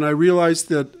 And I realized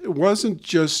that it wasn't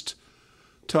just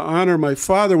to honor my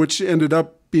father, which ended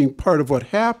up being part of what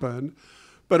happened,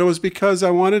 but it was because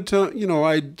I wanted to,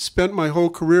 I'd spent my whole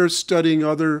career studying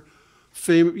other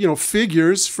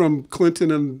figures from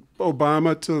Clinton and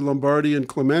Obama to Lombardi and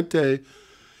Clemente,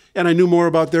 and I knew more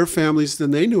about their families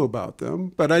than they knew about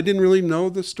them, but I didn't really know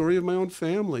the story of my own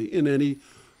family in any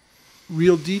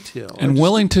real detail. And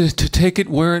willing to take it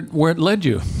where it led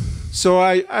you. So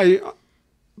I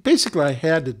basically I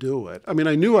had to do it. I mean,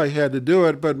 I knew I had to do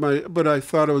it, but I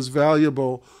thought it was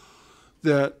valuable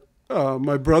that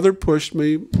my brother pushed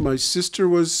me. My sister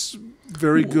was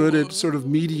very good at sort of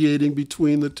mediating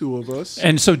between the two of us.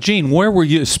 And so, Gene, where were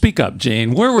you? Speak up,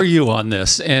 Gene. Where were you on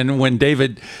this? And when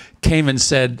David came and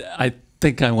said, I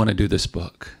think I want to do this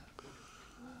book.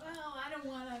 Well, I don't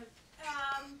want to.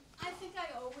 I think I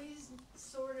always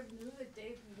sort of knew that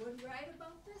Dave would write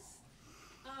about this.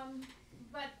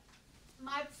 But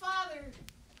my father,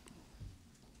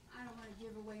 I don't want to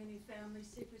give away any family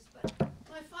secrets, but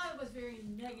my father was very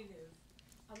negative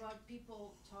about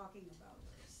people talking about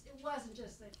this. It wasn't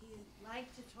just that he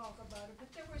liked to talk about it,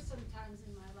 but there were some times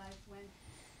in my life when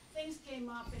things came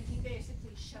up and he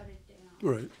basically shut it down.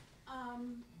 Right.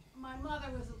 My mother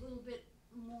was a little bit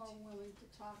more willing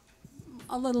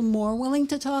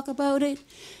to talk about it.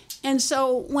 And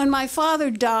so when my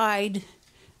father died,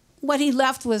 what he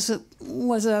left was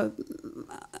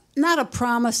not a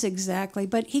promise exactly,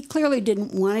 but he clearly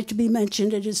didn't want it to be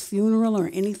mentioned at his funeral or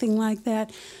anything like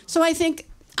that. So I think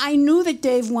I knew that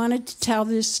Dave wanted to tell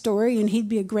this story, and he'd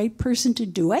be a great person to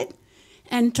do it,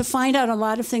 and to find out a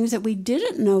lot of things that we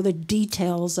didn't know the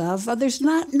details of. There's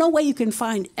no way you can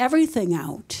find everything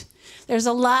out. There's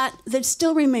a lot that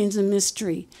still remains a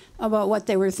mystery about what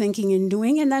they were thinking and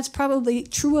doing, and that's probably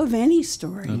true of any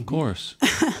story. Of course.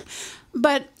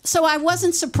 But so I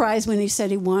wasn't surprised when he said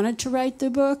he wanted to write the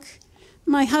book.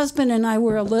 My husband and I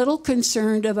were a little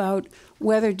concerned about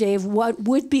whether Dave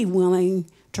would be willing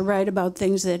to write about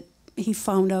things that he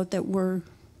found out that were,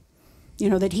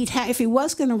 that if he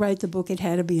was going to write the book, it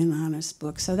had to be an honest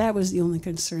book. So that was the only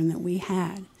concern that we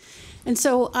had. And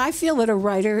so I feel that a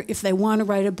writer, if they want to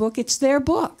write a book, it's their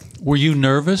book. Were you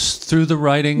nervous through the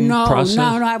writing process?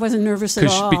 No, I wasn't nervous at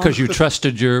all. Because you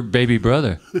trusted your baby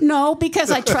brother. No,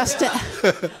 because I trusted.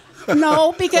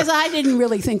 No, because I didn't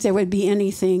really think there would be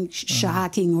anything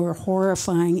shocking or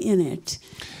horrifying in it.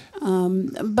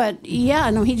 But yeah,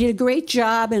 no, he did a great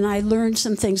job, and I learned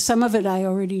some things. Some of it I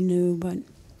already knew, but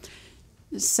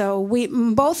So we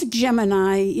both Jim and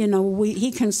I, you know,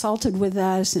 he consulted with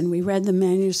us and we read the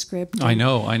manuscript. I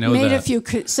know made that. a few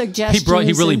suggestions.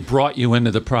 He really brought you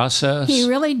into the process. He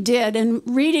really did, and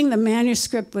reading the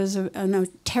manuscript was a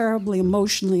terribly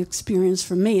emotional experience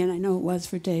for me, and I know it was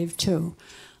for Dave too,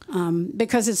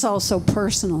 because it's all so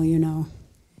personal, you know.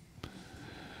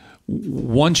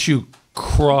 Once you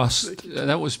crossed,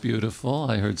 that was beautiful.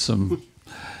 I heard some.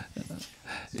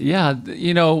 Yeah,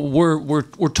 you know,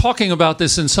 we're talking about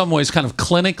this in some ways kind of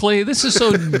clinically. This is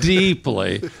so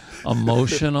deeply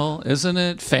emotional, isn't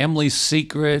it? Family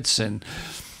secrets and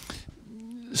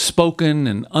spoken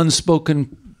and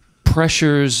unspoken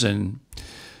pressures, and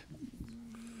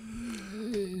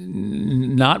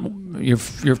not your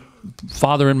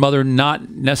father and mother not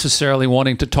necessarily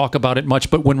wanting to talk about it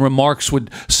much, but when remarks would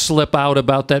slip out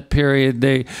about that period,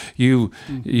 you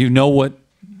know what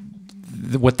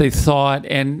they thought,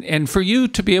 and for you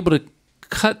to be able to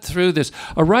cut through this,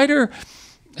 a writer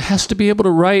has to be able to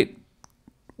write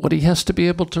what he has to be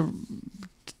able to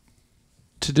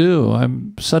do.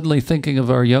 I'm suddenly thinking of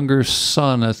our younger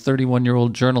son, a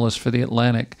 31-year-old journalist for The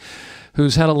Atlantic,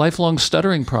 who's had a lifelong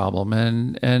stuttering problem,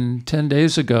 and 10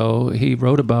 days ago he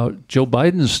wrote about Joe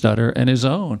Biden's stutter and his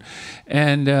own,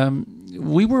 and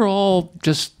we were all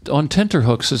just on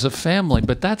tenterhooks as a family,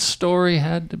 but that story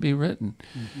had to be written.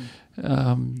 Mm-hmm.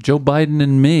 Joe Biden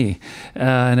and me,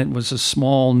 and it was a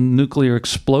small nuclear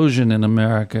explosion in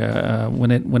America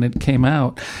when it came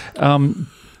out. Let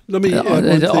me add one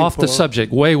thing, off the Paul.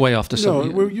 subject, way off the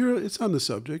subject. No, it's on the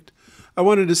subject. I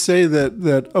wanted to say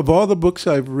that of all the books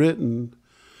I've written,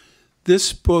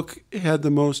 this book had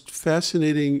the most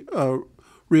fascinating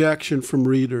reaction from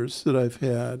readers that I've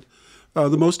had,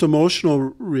 the most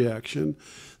emotional reaction,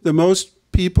 the most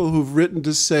people who've written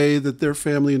to say that their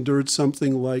family endured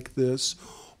something like this,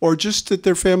 or just that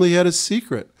their family had a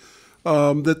secret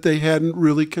that they hadn't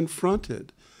really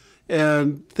confronted,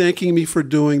 and thanking me for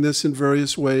doing this in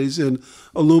various ways and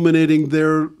illuminating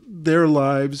their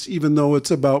lives, even though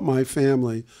it's about my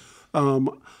family.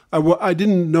 I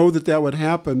didn't know that would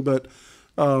happen, but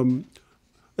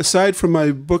aside from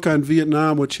my book on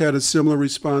Vietnam, which had a similar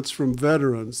response from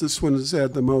veterans, this one has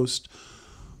had the most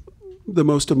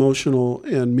emotional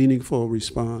and meaningful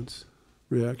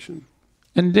reaction.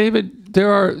 And David,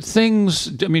 there are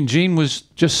things, I mean, Jean was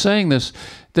just saying this,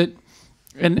 that,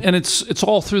 and it's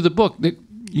all through the book, that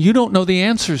you don't know the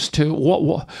answers to.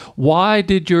 Why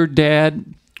did your dad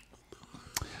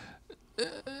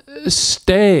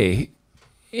stay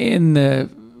in the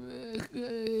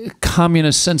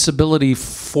communist sensibility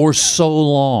for so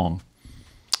long?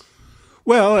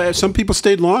 Well, some people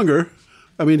stayed longer.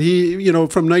 I mean,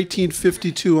 from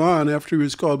 1952 on, after he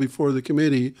was called before the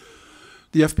committee,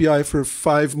 the FBI for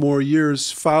 5 more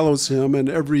years follows him, and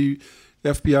every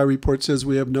FBI report says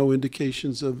we have no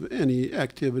indications of any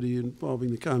activity involving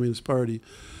the Communist Party.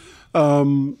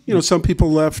 Some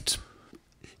people left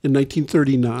in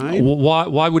 1939.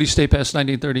 Why would he stay past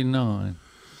 1939?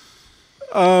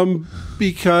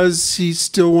 Because he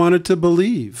still wanted to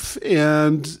believe,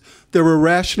 and there were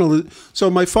rational. So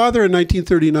my father in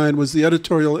 1939 was the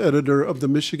editorial editor of the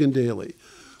Michigan Daily,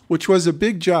 which was a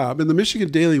big job. And the Michigan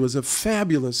Daily was a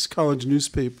fabulous college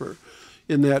newspaper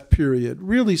in that period,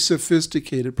 really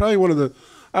sophisticated, probably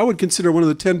I would consider one of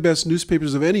the 10 best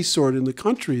newspapers of any sort in the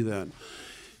country then.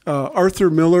 Arthur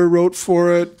Miller wrote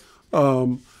for it,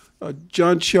 John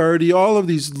Ciardi, all of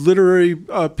these literary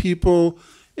people,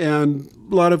 and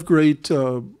a lot of great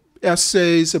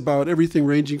essays about everything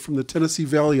ranging from the Tennessee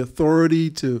Valley Authority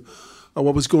to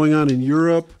what was going on in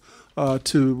Europe,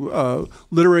 to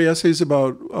literary essays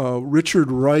about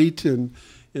Richard Wright and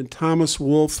Thomas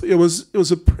Wolfe. It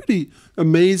was a pretty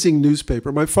amazing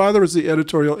newspaper. My father was the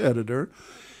editorial editor,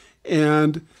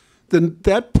 and then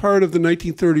that part of the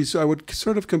 1930s I would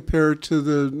sort of compare to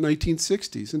the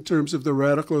 1960s in terms of the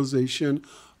radicalization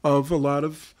of a lot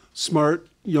of smart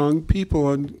young people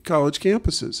on college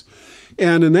campuses.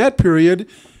 And in that period,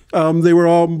 they were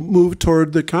all moved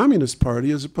toward the Communist Party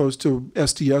as opposed to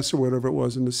SDS or whatever it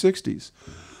was in the 60s.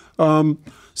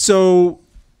 So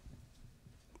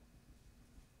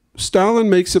Stalin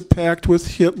makes a pact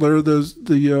with Hitler,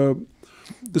 the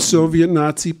Soviet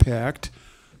Nazi pact.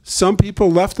 Some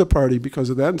people left the party because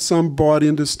of that, and some bought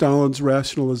into Stalin's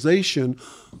rationalization,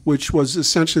 which was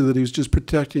essentially that he was just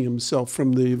protecting himself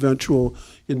from the eventual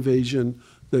invasion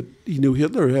that he knew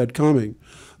Hitler had coming.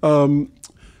 So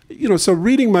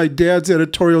reading my dad's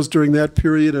editorials during that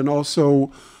period, and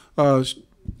also in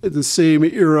the same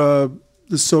era,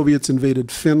 the Soviets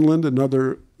invaded Finland,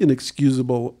 another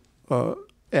inexcusable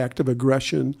act of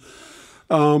aggression.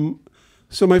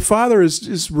 So my father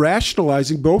is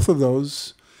rationalizing both of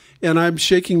those, And I'm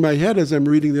shaking my head as I'm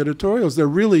reading the editorials. They're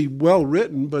really well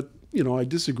written, but I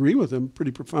disagree with them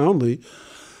pretty profoundly.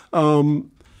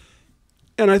 And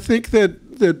I think that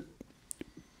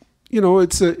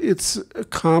it's a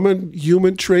common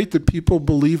human trait that people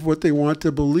believe what they want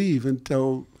to believe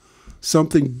until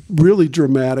something really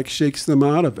dramatic shakes them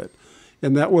out of it.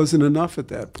 And that wasn't enough at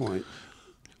that point.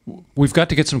 We've got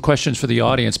to get some questions for the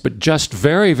audience, but just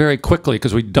very, very quickly,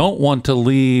 because we don't want to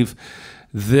leave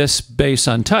this base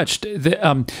untouched.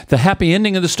 The happy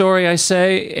ending of the story, I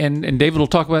say, and David will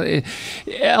talk about it,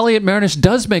 Elliot Maraniss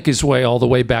does make his way all the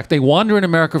way back. They wander in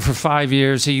America for 5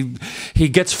 years. He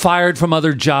gets fired from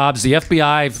other jobs. The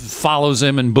FBI follows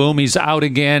him, and boom, he's out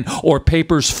again, or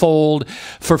papers fold.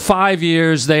 For 5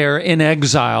 years, they are in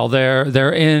exile.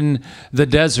 They're in the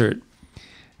desert.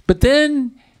 But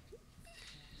then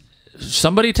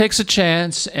somebody takes a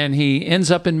chance, and he ends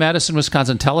up in Madison,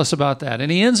 Wisconsin. Tell us about that. And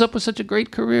he ends up with such a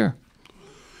great career.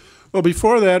 Well,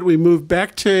 before that, we moved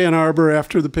back to Ann Arbor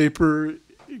after the paper,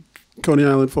 Coney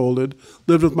Island, folded,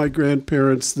 lived with my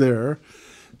grandparents there.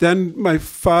 Then my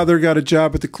father got a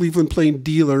job at the Cleveland Plain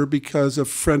Dealer because a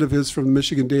friend of his from the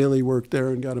Michigan Daily worked there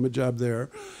and got him a job there,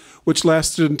 which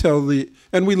lasted until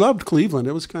and we loved Cleveland.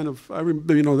 It was kind of, I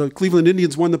remember, the Cleveland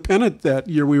Indians won the pennant that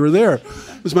year we were there.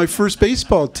 It was my first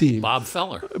baseball team. Bob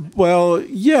Feller. Well,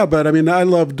 yeah, but I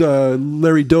loved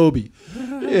Larry Doby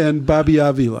and Bobby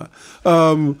Avila.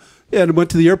 And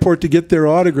went to the airport to get their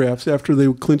autographs after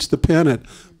they clinched the pennant.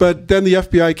 But then the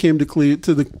FBI came to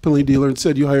the Plain Dealer and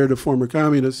said, you hired a former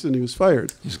communist, and he was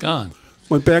fired. He's gone.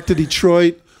 Went back to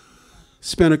Detroit,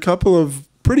 spent a couple of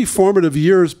pretty formative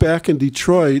years back in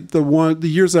Detroit, the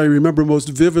years I remember most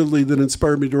vividly that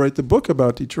inspired me to write the book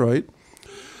about Detroit.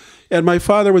 And my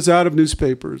father was out of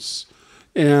newspapers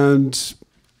and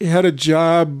he had a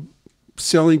job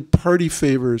selling party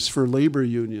favors for labor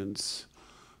unions,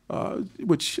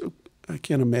 which I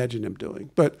can't imagine him doing.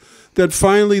 But then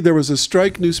finally there was a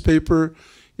strike newspaper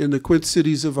in the Quint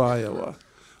Cities of Iowa.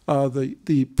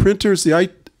 The printers,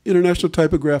 the International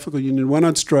Typographical Union, went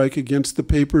on strike against the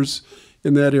papers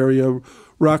in that area,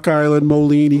 Rock Island,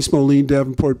 Moline, East Moline,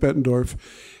 Davenport, Bettendorf.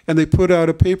 And they put out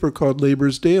a paper called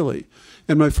Labor's Daily.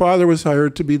 And my father was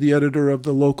hired to be the editor of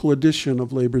the local edition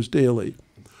of Labor's Daily.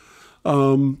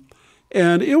 And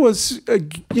it was,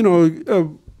 it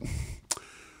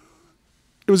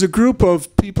was a group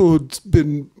of people who'd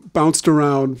been bounced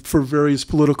around for various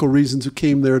political reasons who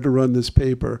came there to run this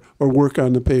paper or work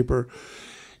on the paper.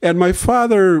 And my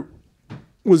father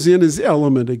was in his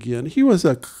element again. He was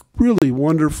a really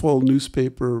wonderful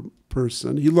newspaper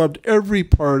person. He loved every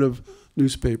part of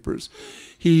newspapers.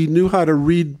 He knew how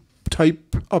to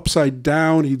type upside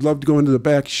down. He loved going to the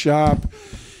back shop.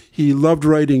 He loved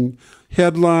writing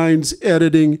headlines,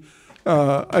 editing.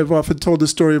 I've often told the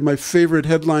story of my favorite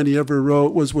headline he ever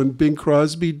wrote was when Bing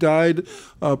Crosby died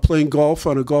playing golf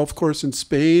on a golf course in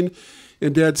Spain.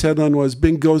 And Dad's headline was,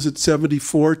 Bing goes at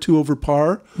 74, 2 over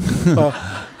par,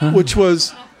 which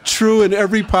was true in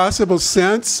every possible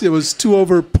sense. It was 2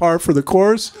 over par for the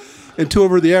course and 2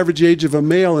 over the average age of a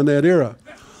male in that era.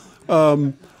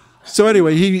 So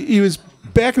anyway, he was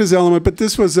back in his element, but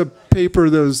this was a paper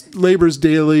that was, Labor's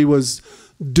Daily was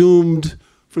doomed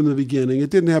from the beginning.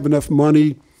 It didn't have enough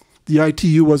money. The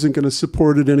ITU wasn't going to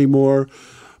support it anymore.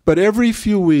 But every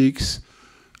few weeks,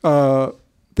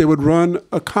 they would run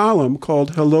a column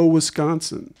called Hello,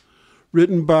 Wisconsin,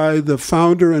 written by the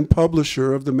founder and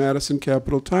publisher of the Madison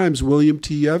Capital Times, William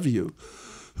T. Eviu,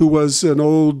 who was an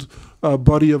old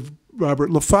buddy of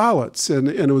Robert La Follette's, and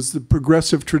it was the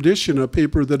progressive tradition, a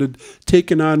paper that had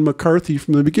taken on McCarthy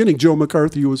from the beginning. Joe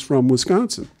McCarthy was from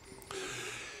Wisconsin.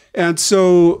 And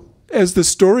so as the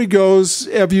story goes,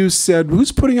 Eviu said,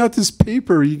 who's putting out this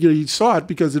paper? He saw it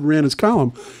because it ran his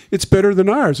column. It's better than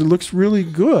ours. It looks really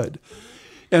good.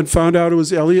 And found out it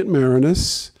was Elliot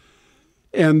Maraniss,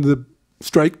 and the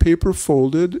strike paper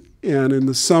folded. And in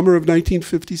the summer of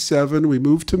 1957, we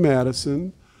moved to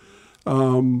Madison.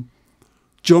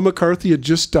 Joe McCarthy had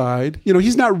just died.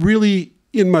 He's not really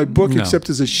in my book except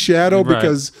as a shadow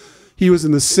because he was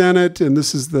in the Senate, and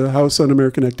this is the House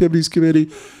Un-American Activities Committee.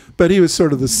 But he was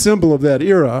sort of the symbol of that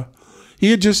era.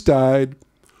 He had just died.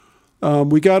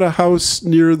 We got a house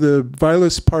near the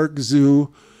Vilas Park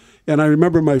Zoo, and I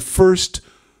remember my first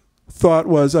thought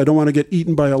was, I don't want to get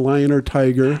eaten by a lion or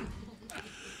tiger.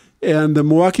 And the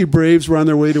Milwaukee Braves were on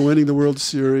their way to winning the World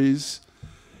Series.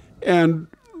 And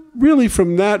really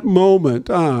from that moment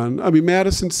on,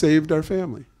 Madison saved our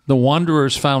family. the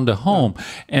wanderers found a home.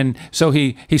 And so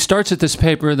he starts at this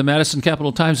paper, the Madison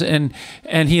Capital Times, and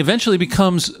he eventually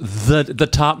becomes the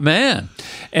top man,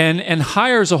 and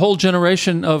hires a whole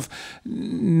generation of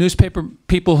newspaper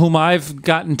people whom I've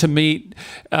gotten to meet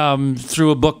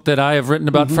through a book that I have written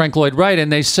about Frank Lloyd Wright,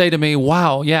 and they say to me,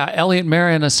 wow, yeah, David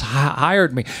Maraniss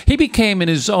hired me. He became, in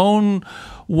his own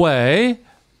way,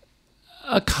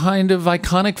 a kind of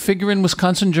iconic figure in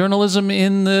Wisconsin journalism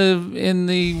in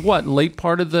the what, late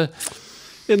part of the...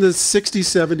 In the 60s,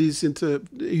 70s,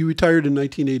 he retired in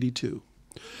 1982.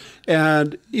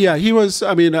 And yeah, he was,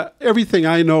 I mean, everything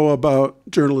I know about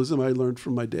journalism I learned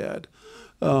from my dad.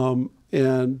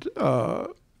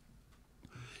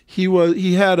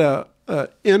 He had a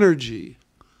energy,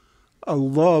 a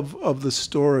love of the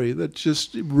story that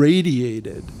just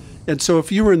radiated. And so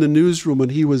if you were in the newsroom when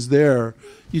he was there,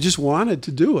 you just wanted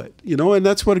to do it, you know, and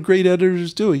that's what great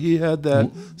editors do. He had that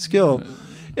skill.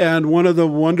 And one of the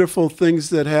wonderful things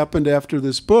that happened after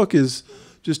this book is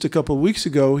just a couple of weeks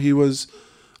ago, he was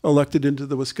elected into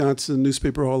the Wisconsin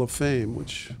Newspaper Hall of Fame,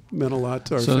 which meant a lot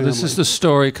to our family. So this is the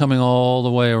story coming all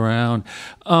the way around.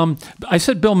 I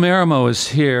said Bill Marimo is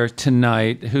here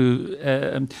tonight, who,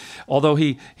 although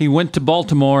he went to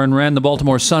Baltimore and ran the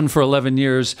Baltimore Sun for 11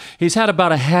 years, he's had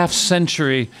about a half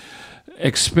century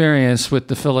experience with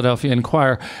the Philadelphia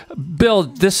Inquirer. Bill,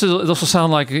 this will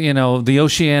sound like, you know, the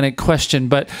oceanic question,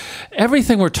 but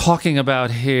everything we're talking about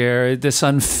here, this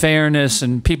unfairness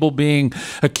and people being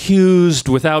accused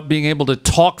without being able to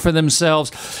talk for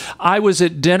themselves. I was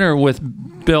at dinner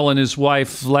with Bill and his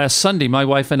wife last Sunday, my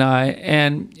wife and I,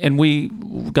 and we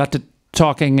got to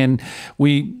talking, and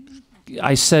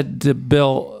I said to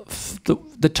Bill,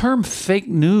 the term fake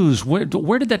news, where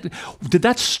did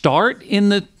that start in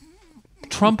the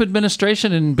Trump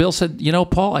administration? And Bill said, you know,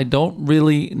 Paul, I don't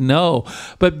really know.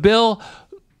 But Bill,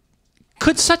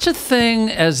 could such a thing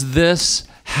as this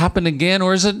happen again?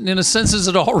 Or is it, in a sense, is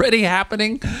it already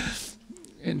happening?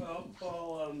 Well,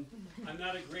 Paul, I'm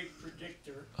not a great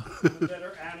predictor. I'm a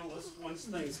better analyst once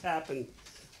things happen.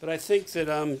 But I think that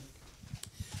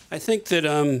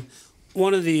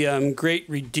one of the great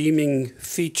redeeming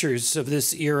features of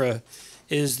this era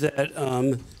is that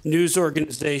news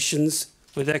organizations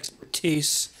with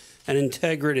expertise and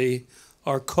integrity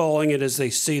are calling it as they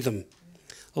see them.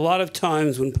 A lot of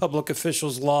times when public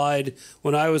officials lied,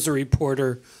 when I was a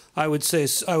reporter, I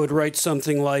would write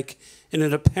something like, in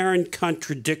an apparent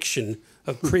contradiction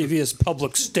of previous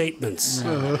public statements.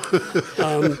 Now you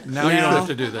don't have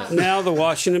to do that. Now the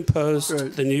Washington Post,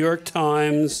 Right. the New York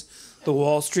Times, the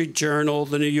Wall Street Journal,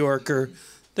 the New Yorker,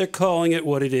 they're calling it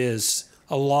what it is,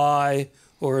 a lie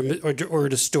or a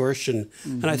distortion.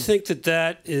 And I think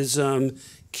that is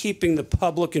keeping the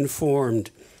public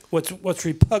informed. What's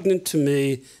repugnant to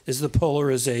me is the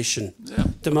polarization. Yeah.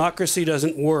 Democracy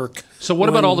doesn't work. So what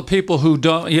about all the people who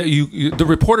don't? The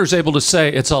reporter's able to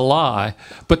say it's a lie,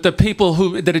 but the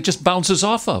people that it just bounces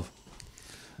off of.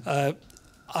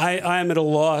 I'm at a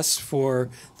loss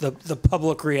for the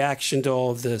public reaction to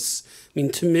all of this. I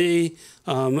mean, to me,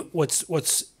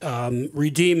 what's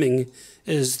redeeming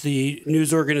is the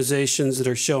news organizations that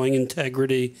are showing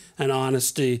integrity and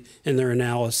honesty in their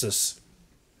analysis.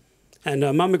 And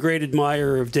I'm a great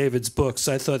admirer of David's books.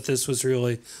 I thought this was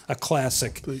really a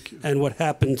classic. Thank you. And what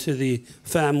happened to the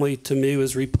family, to me,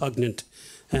 was repugnant.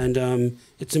 And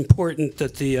it's important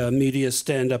that the media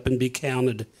stand up and be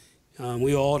counted.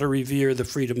 We all ought to revere the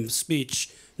freedom of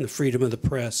speech and the freedom of the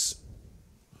press.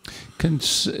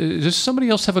 Does somebody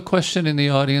else have a question in the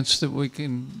audience that we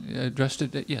can address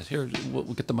today? Yes, here,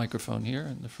 we'll get the microphone here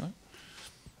in the front.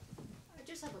 I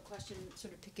just have a question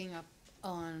sort of picking up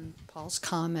on Paul's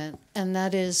comment, and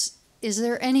that is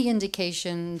there any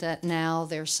indication that now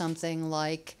there's something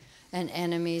like an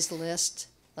enemies list,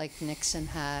 like Nixon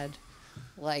had,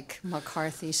 like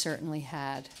McCarthy certainly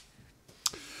had?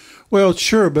 Well,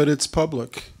 sure, but it's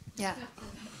public. Yeah.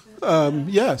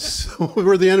 Yes,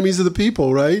 we're the enemies of the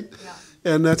people, right?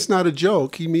 Yeah. And that's not a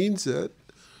joke. He means it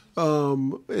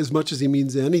as much as he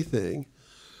means anything.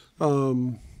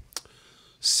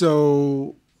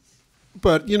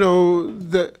 But, you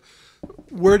know,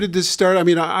 where did this start? I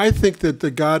mean, I think that the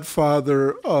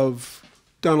godfather of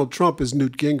Donald Trump is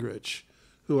Newt Gingrich,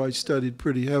 who I studied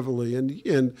pretty heavily. And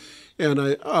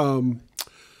I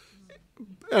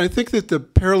think that the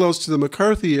parallels to the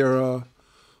McCarthy era,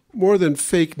 more than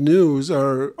fake news,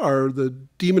 are the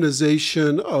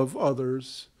demonization of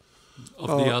others.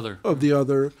 Of the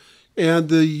other. And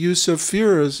the use of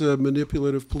fear as a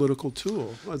manipulative political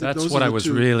tool. That's what I was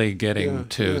really getting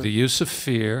to, the use of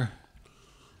fear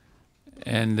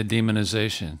and the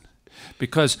demonization.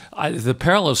 Because the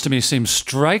parallels to me seem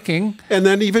striking. And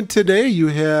then even today you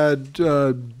had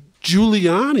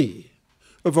Giuliani,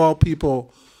 of all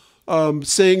people,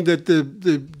 saying that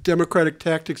the Democratic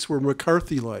tactics were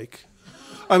McCarthy-like.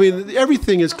 I mean,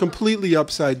 everything is completely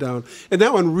upside down. And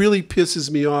that one really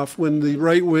pisses me off when the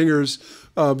right-wingers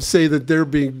say that they're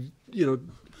being,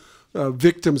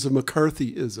 victims of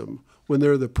McCarthyism when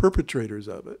they're the perpetrators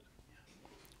of it.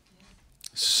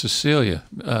 Cecilia,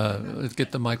 let's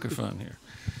get the microphone here.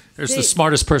 There's the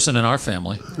smartest person in our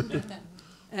family.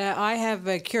 I have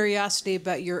a curiosity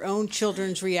about your own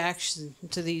children's reaction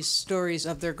to these stories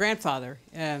of their grandfather,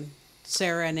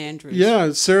 Sarah and Andrew.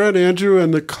 Yeah, Sarah and Andrew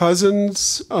and the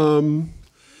cousins. In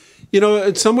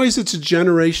some ways it's a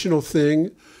generational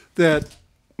thing that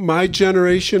my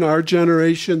generation, our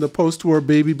generation, the post-war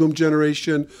baby boom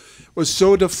generation, was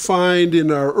so defined in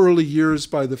our early years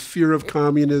by the fear of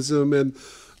communism and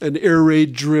air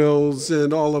raid drills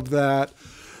and all of that,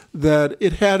 that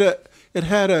it had a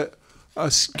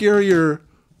scarier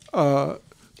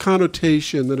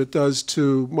connotation than it does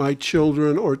to my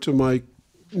children or to my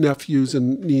nephews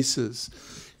and nieces.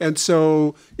 And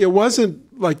so it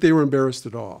wasn't like they were embarrassed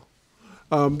at all.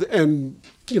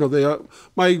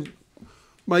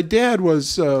 My dad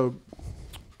was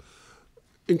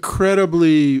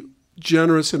incredibly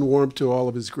generous and warm to all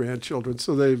of his grandchildren,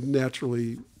 so they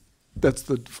naturally, that's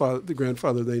the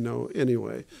grandfather they know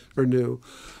anyway, or knew.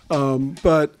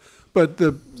 But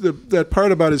that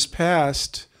part about his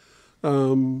past,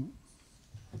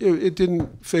 it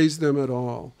didn't faze them at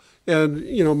all. And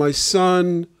my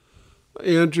son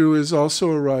Andrew is also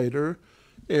a writer,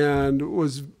 and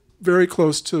was very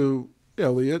close to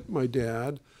Elliot, my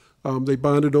dad. They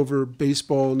bonded over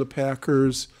baseball and the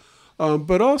Packers,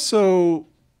 but also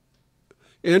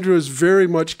Andrew is very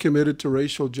much committed to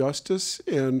racial justice,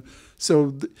 and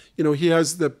so he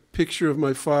has the picture of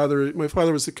my father. My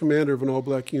father was the commander of an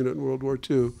all-black unit in World War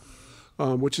II,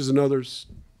 which is another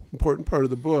important part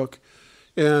of the book.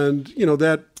 And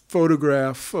that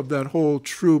photograph of that whole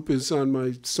troop is on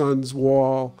my son's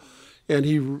wall, and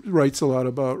he writes a lot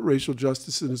about racial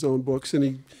justice in his own books, and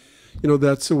he,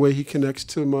 that's the way he connects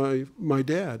to my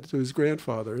dad, to his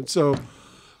grandfather, and so.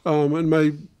 And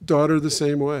my daughter the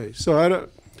same way. So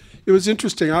it was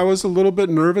interesting. I was a little bit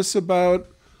nervous about,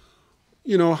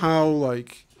 how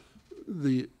like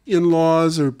the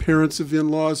in-laws or parents of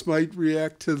in-laws might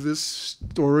react to this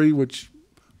story,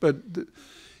 but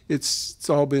it's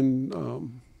all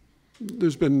been,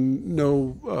 there's been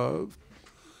no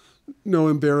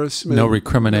embarrassment. No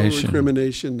recrimination. No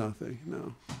recrimination, nothing,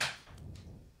 no.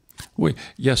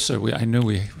 Yes, sir. I knew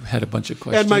we had a bunch of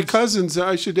questions. And my cousins,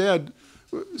 I should add,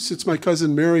 since my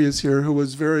cousin Mary is here, who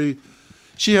was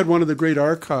she had one of the great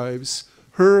archives.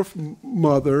 Her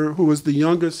mother, who was the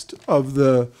youngest of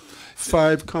the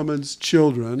 5 Cummins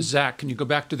children. Zach, can you go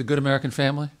back to the Good American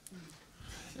Family?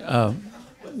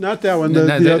 Not that one.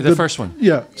 The first one.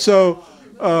 Yeah. So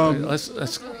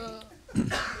let's.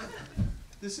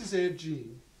 This is Aunt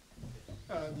Jean,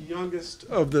 the youngest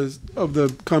of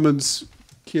the Cummins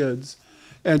kids.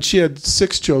 And she had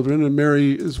 6 children, and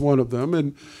Mary is one of them.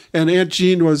 And Aunt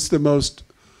Jean was the most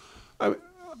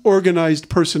organized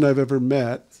person I've ever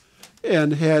met,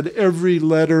 and had every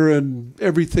letter and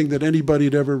everything that anybody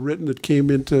had ever written that came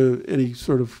into any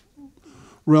sort of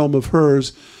realm of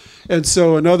hers. And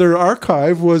so another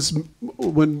archive was,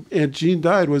 when Aunt Jean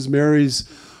died, was Mary's,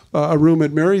 a room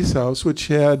at Mary's house, which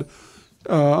had,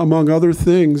 among other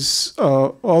things,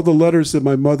 all the letters that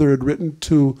my mother had written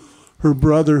to her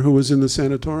brother who was in the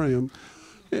sanatorium,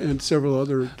 and several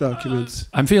other documents.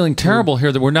 I'm feeling terrible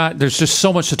here that there's just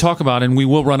so much to talk about, and we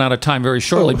will run out of time very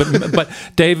shortly. Oh. But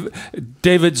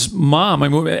David's mom,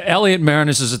 Elliot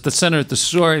Maraniss is at the center of the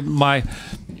story, the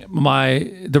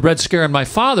Red Scare and my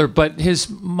father, but his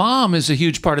mom is a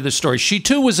huge part of the story. She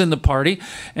too was in the party,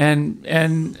 and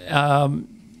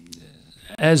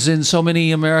as in so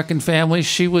many American families,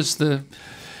 she's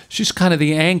kind of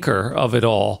the anchor of it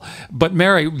all. But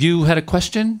Mary, you had a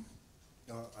question?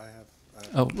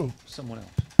 Oh, someone else.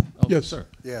 Oh, yes, sir.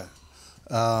 Yeah.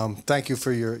 Thank you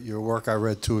for your work. I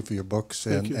read 2 of your books,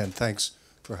 and thanks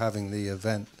for having the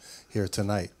event here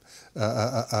tonight.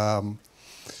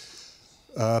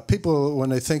 People, when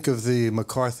they think of the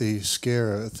McCarthy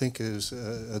scare, think is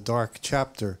a dark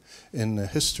chapter in the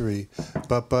history,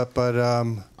 but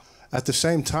at the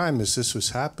same time as this was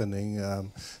happening,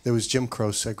 there was Jim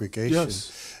Crow segregation.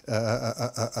 Yes.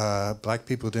 Black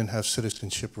people didn't have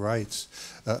citizenship rights.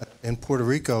 In Puerto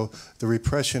Rico, the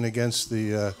repression against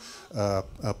the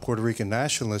Puerto Rican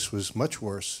nationalists was much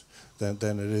worse than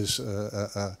it is.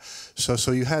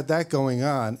 So you had that going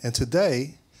on. And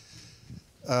today,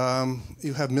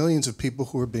 you have millions of people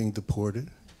who are being deported.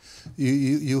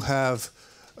 You have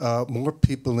more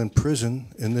people in prison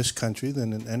in this country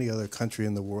than in any other country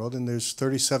in the world, and there's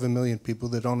 37 million people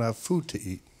that don't have food to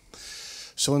eat.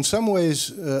 So in some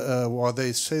ways, while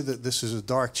they say that this is a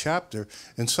dark chapter,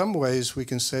 in some ways we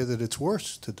can say that it's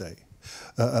worse today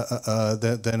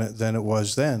than it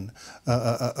was then.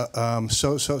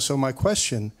 So my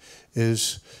question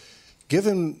is,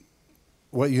 given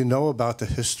what you know about the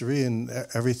history and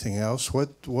everything else,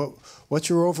 what's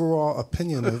your overall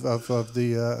opinion of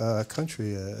the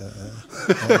country?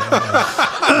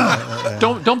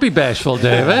 Don't be bashful,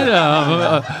 David.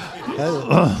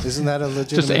 Isn't that a legitimate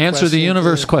Just answer the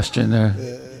universe question there.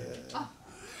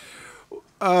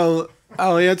 I'll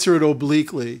answer it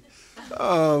obliquely.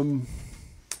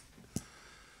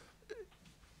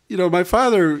 My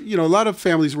father, a lot of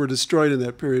families were destroyed in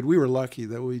that period. We were lucky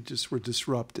that we just were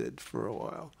disrupted for a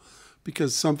while,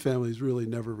 because some families really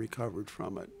never recovered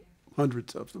from it.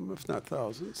 Hundreds of them, if not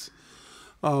thousands.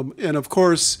 And of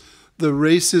course, the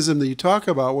racism that you talk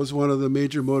about was one of the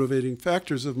major motivating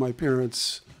factors of my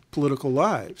parents' political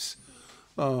lives.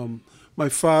 My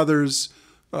father's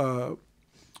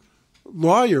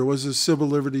lawyer was a civil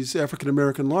liberties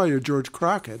African-American lawyer, George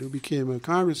Crockett, who became a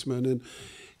congressman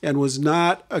and was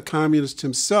not a communist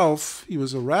himself. He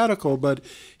was a radical, but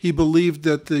he believed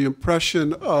that the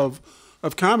impression of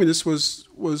communists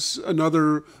was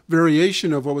another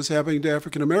variation of what was happening to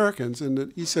African Americans, and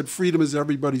that he said freedom is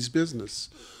everybody's business.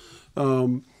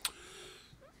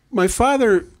 My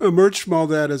father emerged from all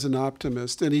that as an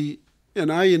optimist, and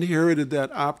I inherited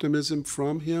that optimism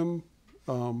from him,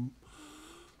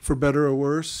 for better or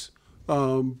worse.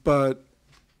 But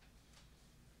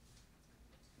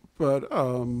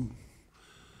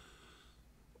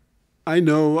I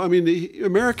know,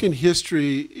 American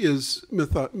history is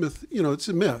it's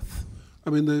a myth.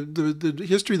 The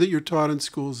history that you're taught in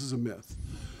schools is a myth.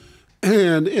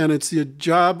 And it's the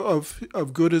job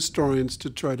of good historians to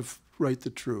try to write the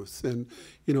truth. And,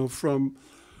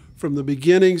 from the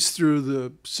beginnings through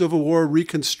the Civil War,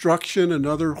 Reconstruction,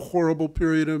 another horrible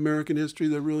period of American history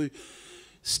that really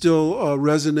still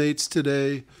resonates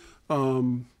today,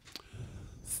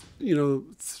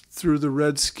 through the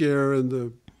Red Scare and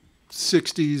the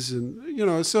 60s, and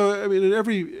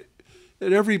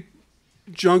at every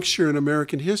juncture in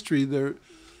American history,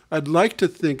 I'd like to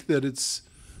think that it's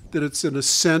an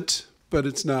ascent, but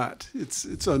it's not.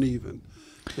 It's uneven,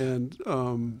 and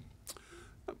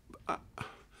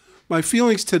my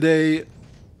feelings today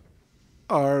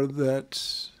are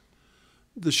that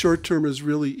the short term is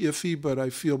really iffy, but I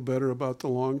feel better about the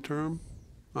long term,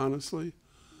 honestly.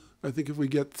 I think if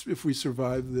we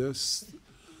survive this,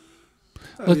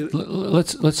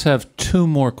 let's have two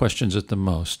more questions at the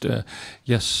most.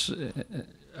 Yes,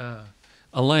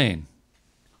 Elaine,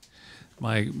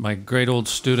 my great old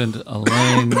student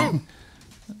Elaine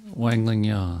Wangling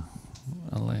Yang.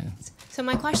 Elaine. So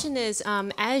my question is,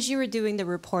 as you were doing the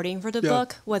reporting for the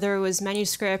book, whether it was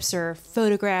manuscripts or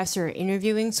photographs or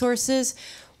interviewing sources,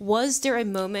 was there a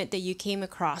moment that you came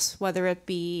across, whether it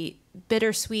be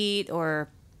bittersweet or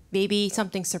maybe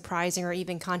something surprising or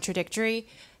even contradictory,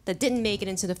 that didn't make it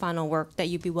into the final work that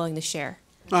you'd be willing to share?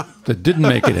 That didn't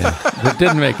make it in. That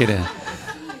didn't make it in.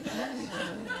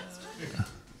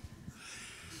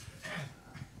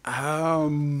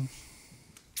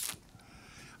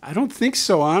 I don't think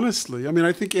so, honestly.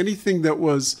 I think anything that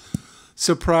was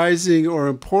surprising or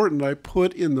important I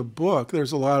put in the book.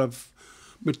 There's a lot of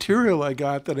material I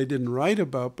got that I didn't write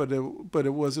about, but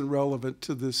it wasn't relevant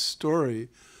to this story.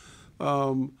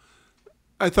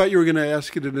 I thought you were going to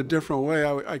ask it in a different way.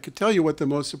 I could tell you what the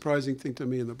most surprising thing to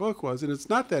me in the book was, and it's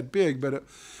not that big, but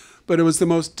it was the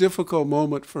most difficult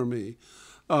moment for me.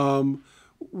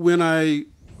 When I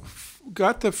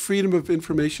got the Freedom of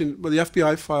Information, the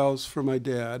FBI files for my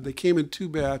dad, they came in two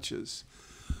batches.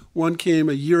 One came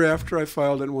a year after I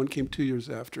filed it, and one came 2 years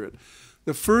after it.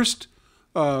 The first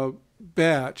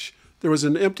batch, there was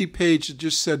an empty page that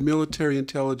just said military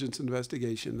intelligence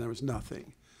investigation. There was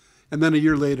nothing. And then a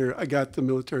year later, I got the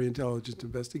military intelligence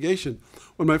investigation.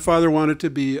 When my father wanted to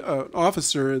be an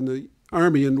officer in the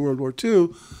Army in World War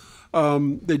II,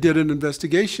 they did an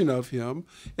investigation of him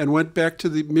and went back to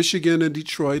the Michigan and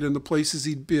Detroit and the places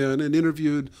he'd been and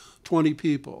interviewed 20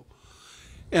 people.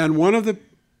 And one of the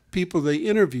people they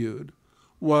interviewed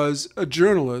was a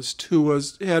journalist who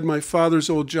had my father's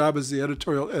old job as the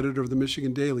editorial editor of the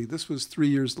Michigan Daily. This was 3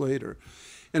 years later.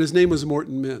 And his name was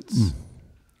Morton Mintz.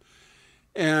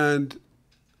 And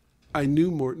I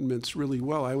knew Morton Mintz really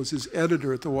well. I was his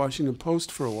editor at the Washington Post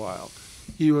for a while.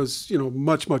 He was,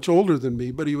 much, much older than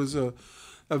me, but he was a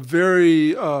a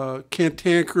very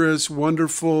cantankerous,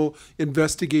 wonderful,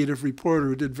 investigative reporter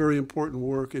who did very important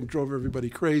work and drove everybody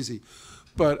crazy.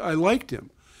 But I liked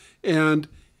him. And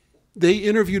they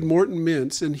interviewed Morton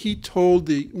Mintz, and he told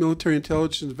the military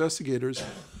intelligence investigators,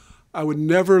 I would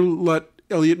never let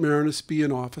Elliot Maraniss be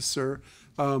an officer.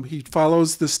 He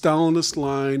follows the Stalinist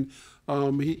line.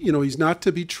 He's not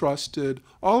to be trusted.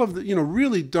 All of the,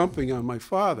 really dumping on my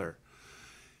father.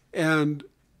 And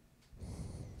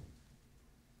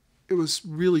it was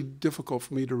really difficult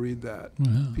for me to read that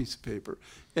piece of paper.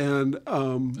 And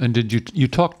did you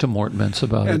talk to Mort Mintz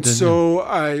about it? And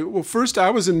so first I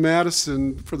was in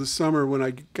Madison for the summer when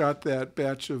I got that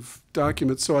batch of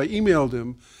documents. So I emailed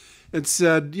him and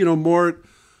said, Mort,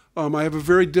 I have a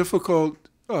very difficult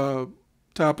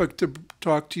topic to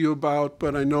talk to you about,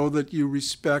 but I know that you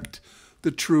respect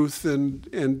the truth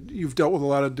and you've dealt with a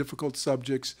lot of difficult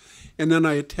subjects. And then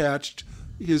I attached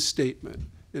his statement,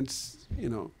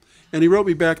 and he wrote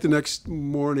me back the next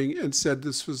morning and said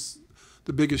this was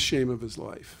the biggest shame of his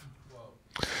life.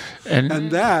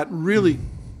 And that really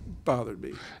bothered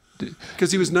me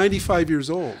because he was 95 years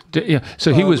old. Yeah,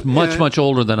 so he was much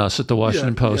older than us at the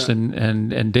Washington Post,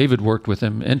 and David worked with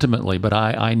him intimately, but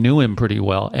I knew him pretty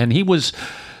well. And he was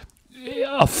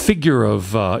a figure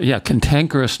of,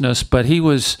 cantankerousness, but he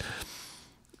was,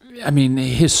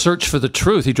 his search for the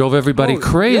truth, he drove everybody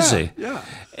crazy. Yeah.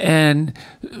 And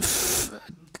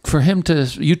for him to,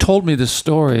 you told me this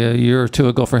story a year or two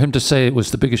ago, for him to say it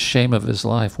was the biggest shame of his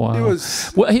life. Wow. It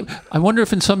was. Well, I wonder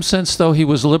if in some sense, though, he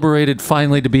was liberated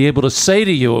finally to be able to say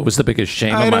to you it was the biggest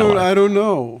shame of my life. I don't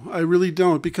know. I really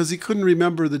don't, because he couldn't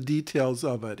remember the details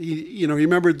of it. He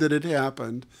remembered that it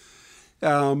happened,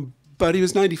 but he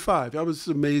was 95. I was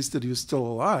amazed that he was still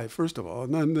alive, first of all.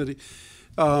 And then that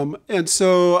and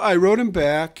so I wrote him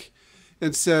back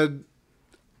and said,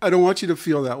 I don't want you to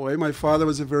feel that way. My father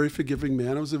was a very forgiving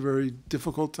man. It was a very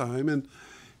difficult time, and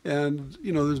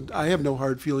I have no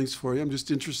hard feelings for you. I'm just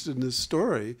interested in this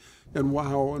story and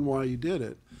how and why you did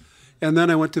it. And then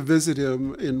I went to visit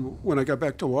him when I got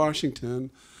back to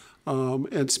Washington,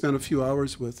 and spent a few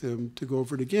hours with him to go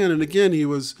over it again. And again, he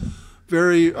was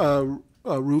very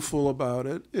rueful about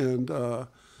it, and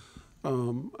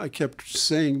I kept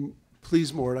saying,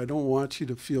 "Please, Mort, I don't want you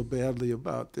to feel badly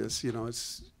about this.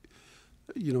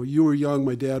 You were young,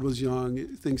 my dad was young,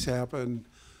 things happen."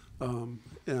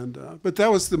 But that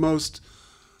was the most,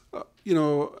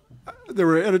 there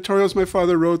were editorials my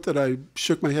father wrote that I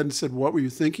shook my head and said, "What were you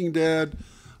thinking, Dad?"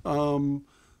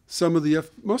 Most of the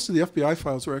FBI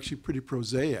files were actually pretty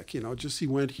prosaic, just he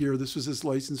went here, this was his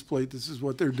license plate, this is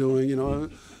what they're doing,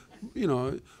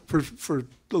 for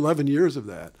 11 years of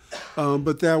that.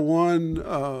 But that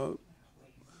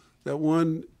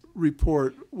one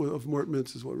report of Mort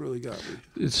Mintz is what really got me.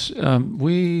 It's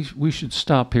we should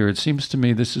stop here. It seems to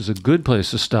me this is a good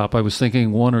place to stop. I was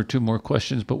thinking one or two more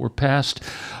questions, but we're past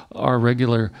our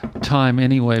regular time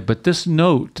anyway. But this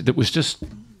note that was just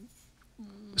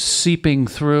seeping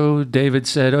through, David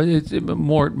said,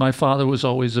 Mort, my father was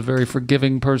always a very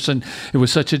forgiving person. It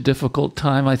was such a difficult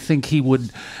time. I think he would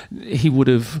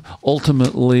have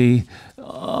ultimately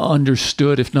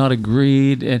understood, if not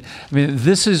agreed. And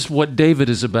this is what David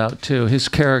is about too, his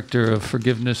character of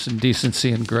forgiveness and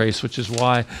decency and grace, which is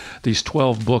why these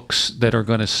 12 books that are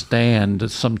going to stand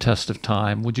some test of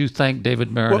time. Would you thank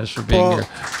David Maraniss for being here?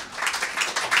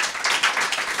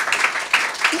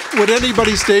 Would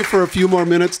anybody stay for a few more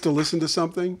minutes to listen to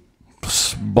something?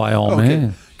 By all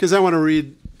means. Because I want to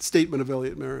read Statement of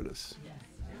Elliot Maraniss.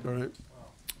 All right.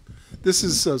 This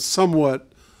is a somewhat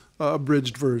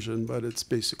abridged version, but it's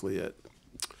basically it.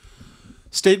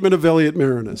 Statement of Elliot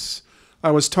Maraniss.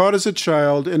 I was taught as a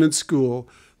child and in school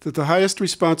that the highest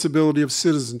responsibility of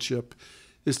citizenship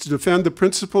is to defend the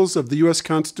principles of the U.S.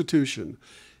 Constitution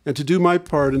and to do my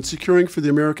part in securing for the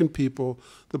American people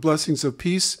the blessings of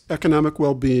peace, economic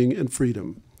well-being, and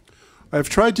freedom. I have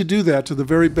tried to do that to the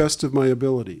very best of my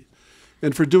ability.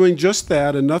 And for doing just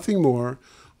that and nothing more,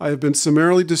 I have been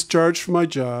summarily discharged from my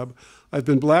job. I've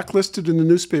been blacklisted in the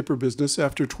newspaper business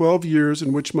after 12 years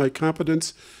in which my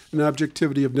competence and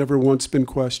objectivity have never once been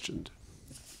questioned.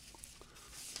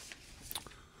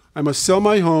 I must sell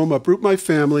my home, uproot my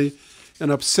family, and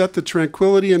upset the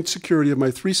tranquility and security of my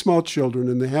 3 small children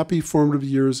in the happy formative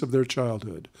years of their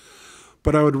childhood.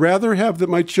 But I would rather have that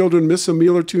my children miss a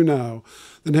meal or two now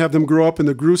than have them grow up in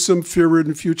the gruesome,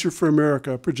 fear-ridden future for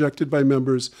America projected by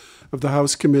members of the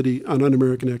House Committee on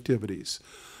Un-American Activities.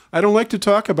 I don't like to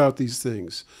talk about these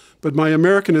things, but my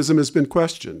Americanism has been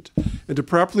questioned, and to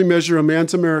properly measure a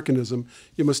man's Americanism,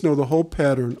 you must know the whole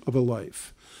pattern of a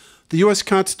life. The U.S.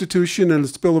 Constitution and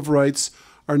its Bill of Rights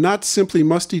are not simply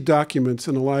musty documents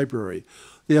in a library.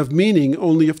 They have meaning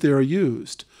only if they are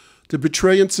used. To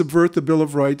betray and subvert the Bill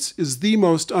of Rights is the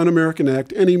most un-American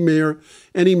act any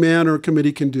man or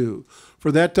committee can do,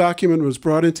 for that document was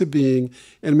brought into being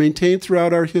and maintained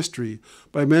throughout our history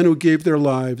by men who gave their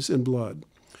lives and blood.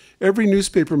 Every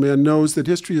newspaperman knows that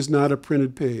history is not a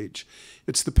printed page.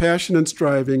 It's the passion and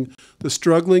striving, the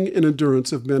struggling and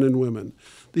endurance of men and women.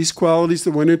 These qualities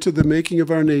that went into the making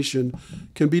of our nation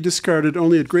can be discarded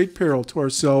only at great peril to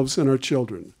ourselves and our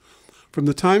children. From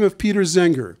the time of Peter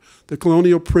Zenger, the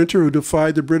colonial printer who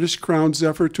defied the British Crown's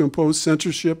effort to impose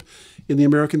censorship in the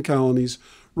American colonies,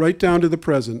 right down to the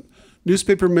present,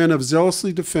 newspapermen have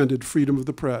zealously defended freedom of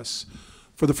the press.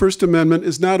 For the First Amendment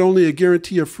is not only a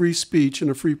guarantee of free speech and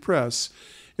a free press,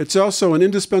 it's also an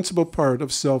indispensable part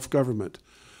of self-government.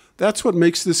 That's what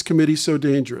makes this committee so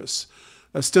dangerous.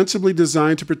 Ostensibly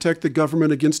designed to protect the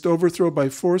government against overthrow by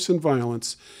force and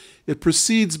violence, it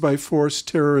proceeds by force,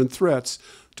 terror, and threats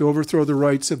to overthrow the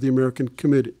rights of the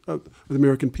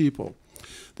American people.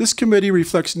 This committee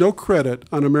reflects no credit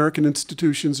on American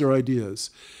institutions or ideas.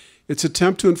 Its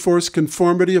attempt to enforce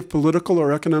conformity of political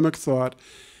or economic thought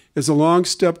is a long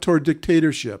step toward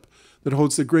dictatorship that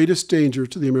holds the greatest danger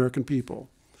to the American people.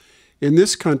 In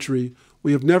this country,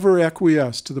 we have never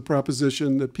acquiesced to the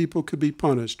proposition that people could be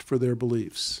punished for their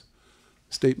beliefs.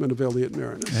 Statement of David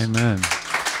Maraniss. Amen.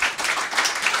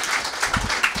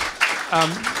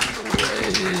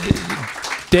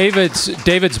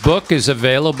 David's book is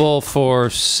available for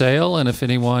sale, and if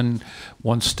anyone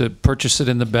wants to purchase it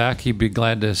in the back, he'd be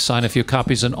glad to sign a few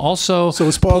copies. And also, so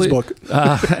is Paul's book.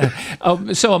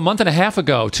 So a month and a half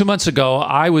ago, 2 months ago,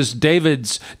 I was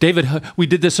David. We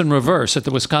did this in reverse at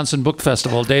the Wisconsin Book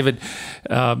Festival. David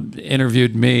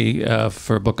interviewed me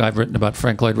for a book I've written about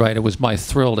Frank Lloyd Wright. It was my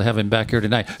thrill to have him back here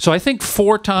tonight. So I think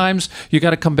 4 times. You got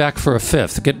to come back for a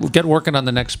 5th. Get working on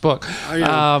the next book.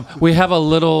 We have a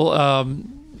little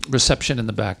reception in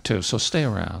the back too. So stay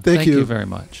around. Thank you very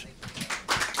much.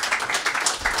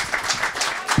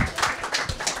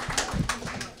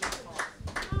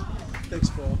 Thanks,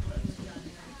 Paul.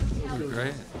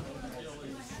 Great.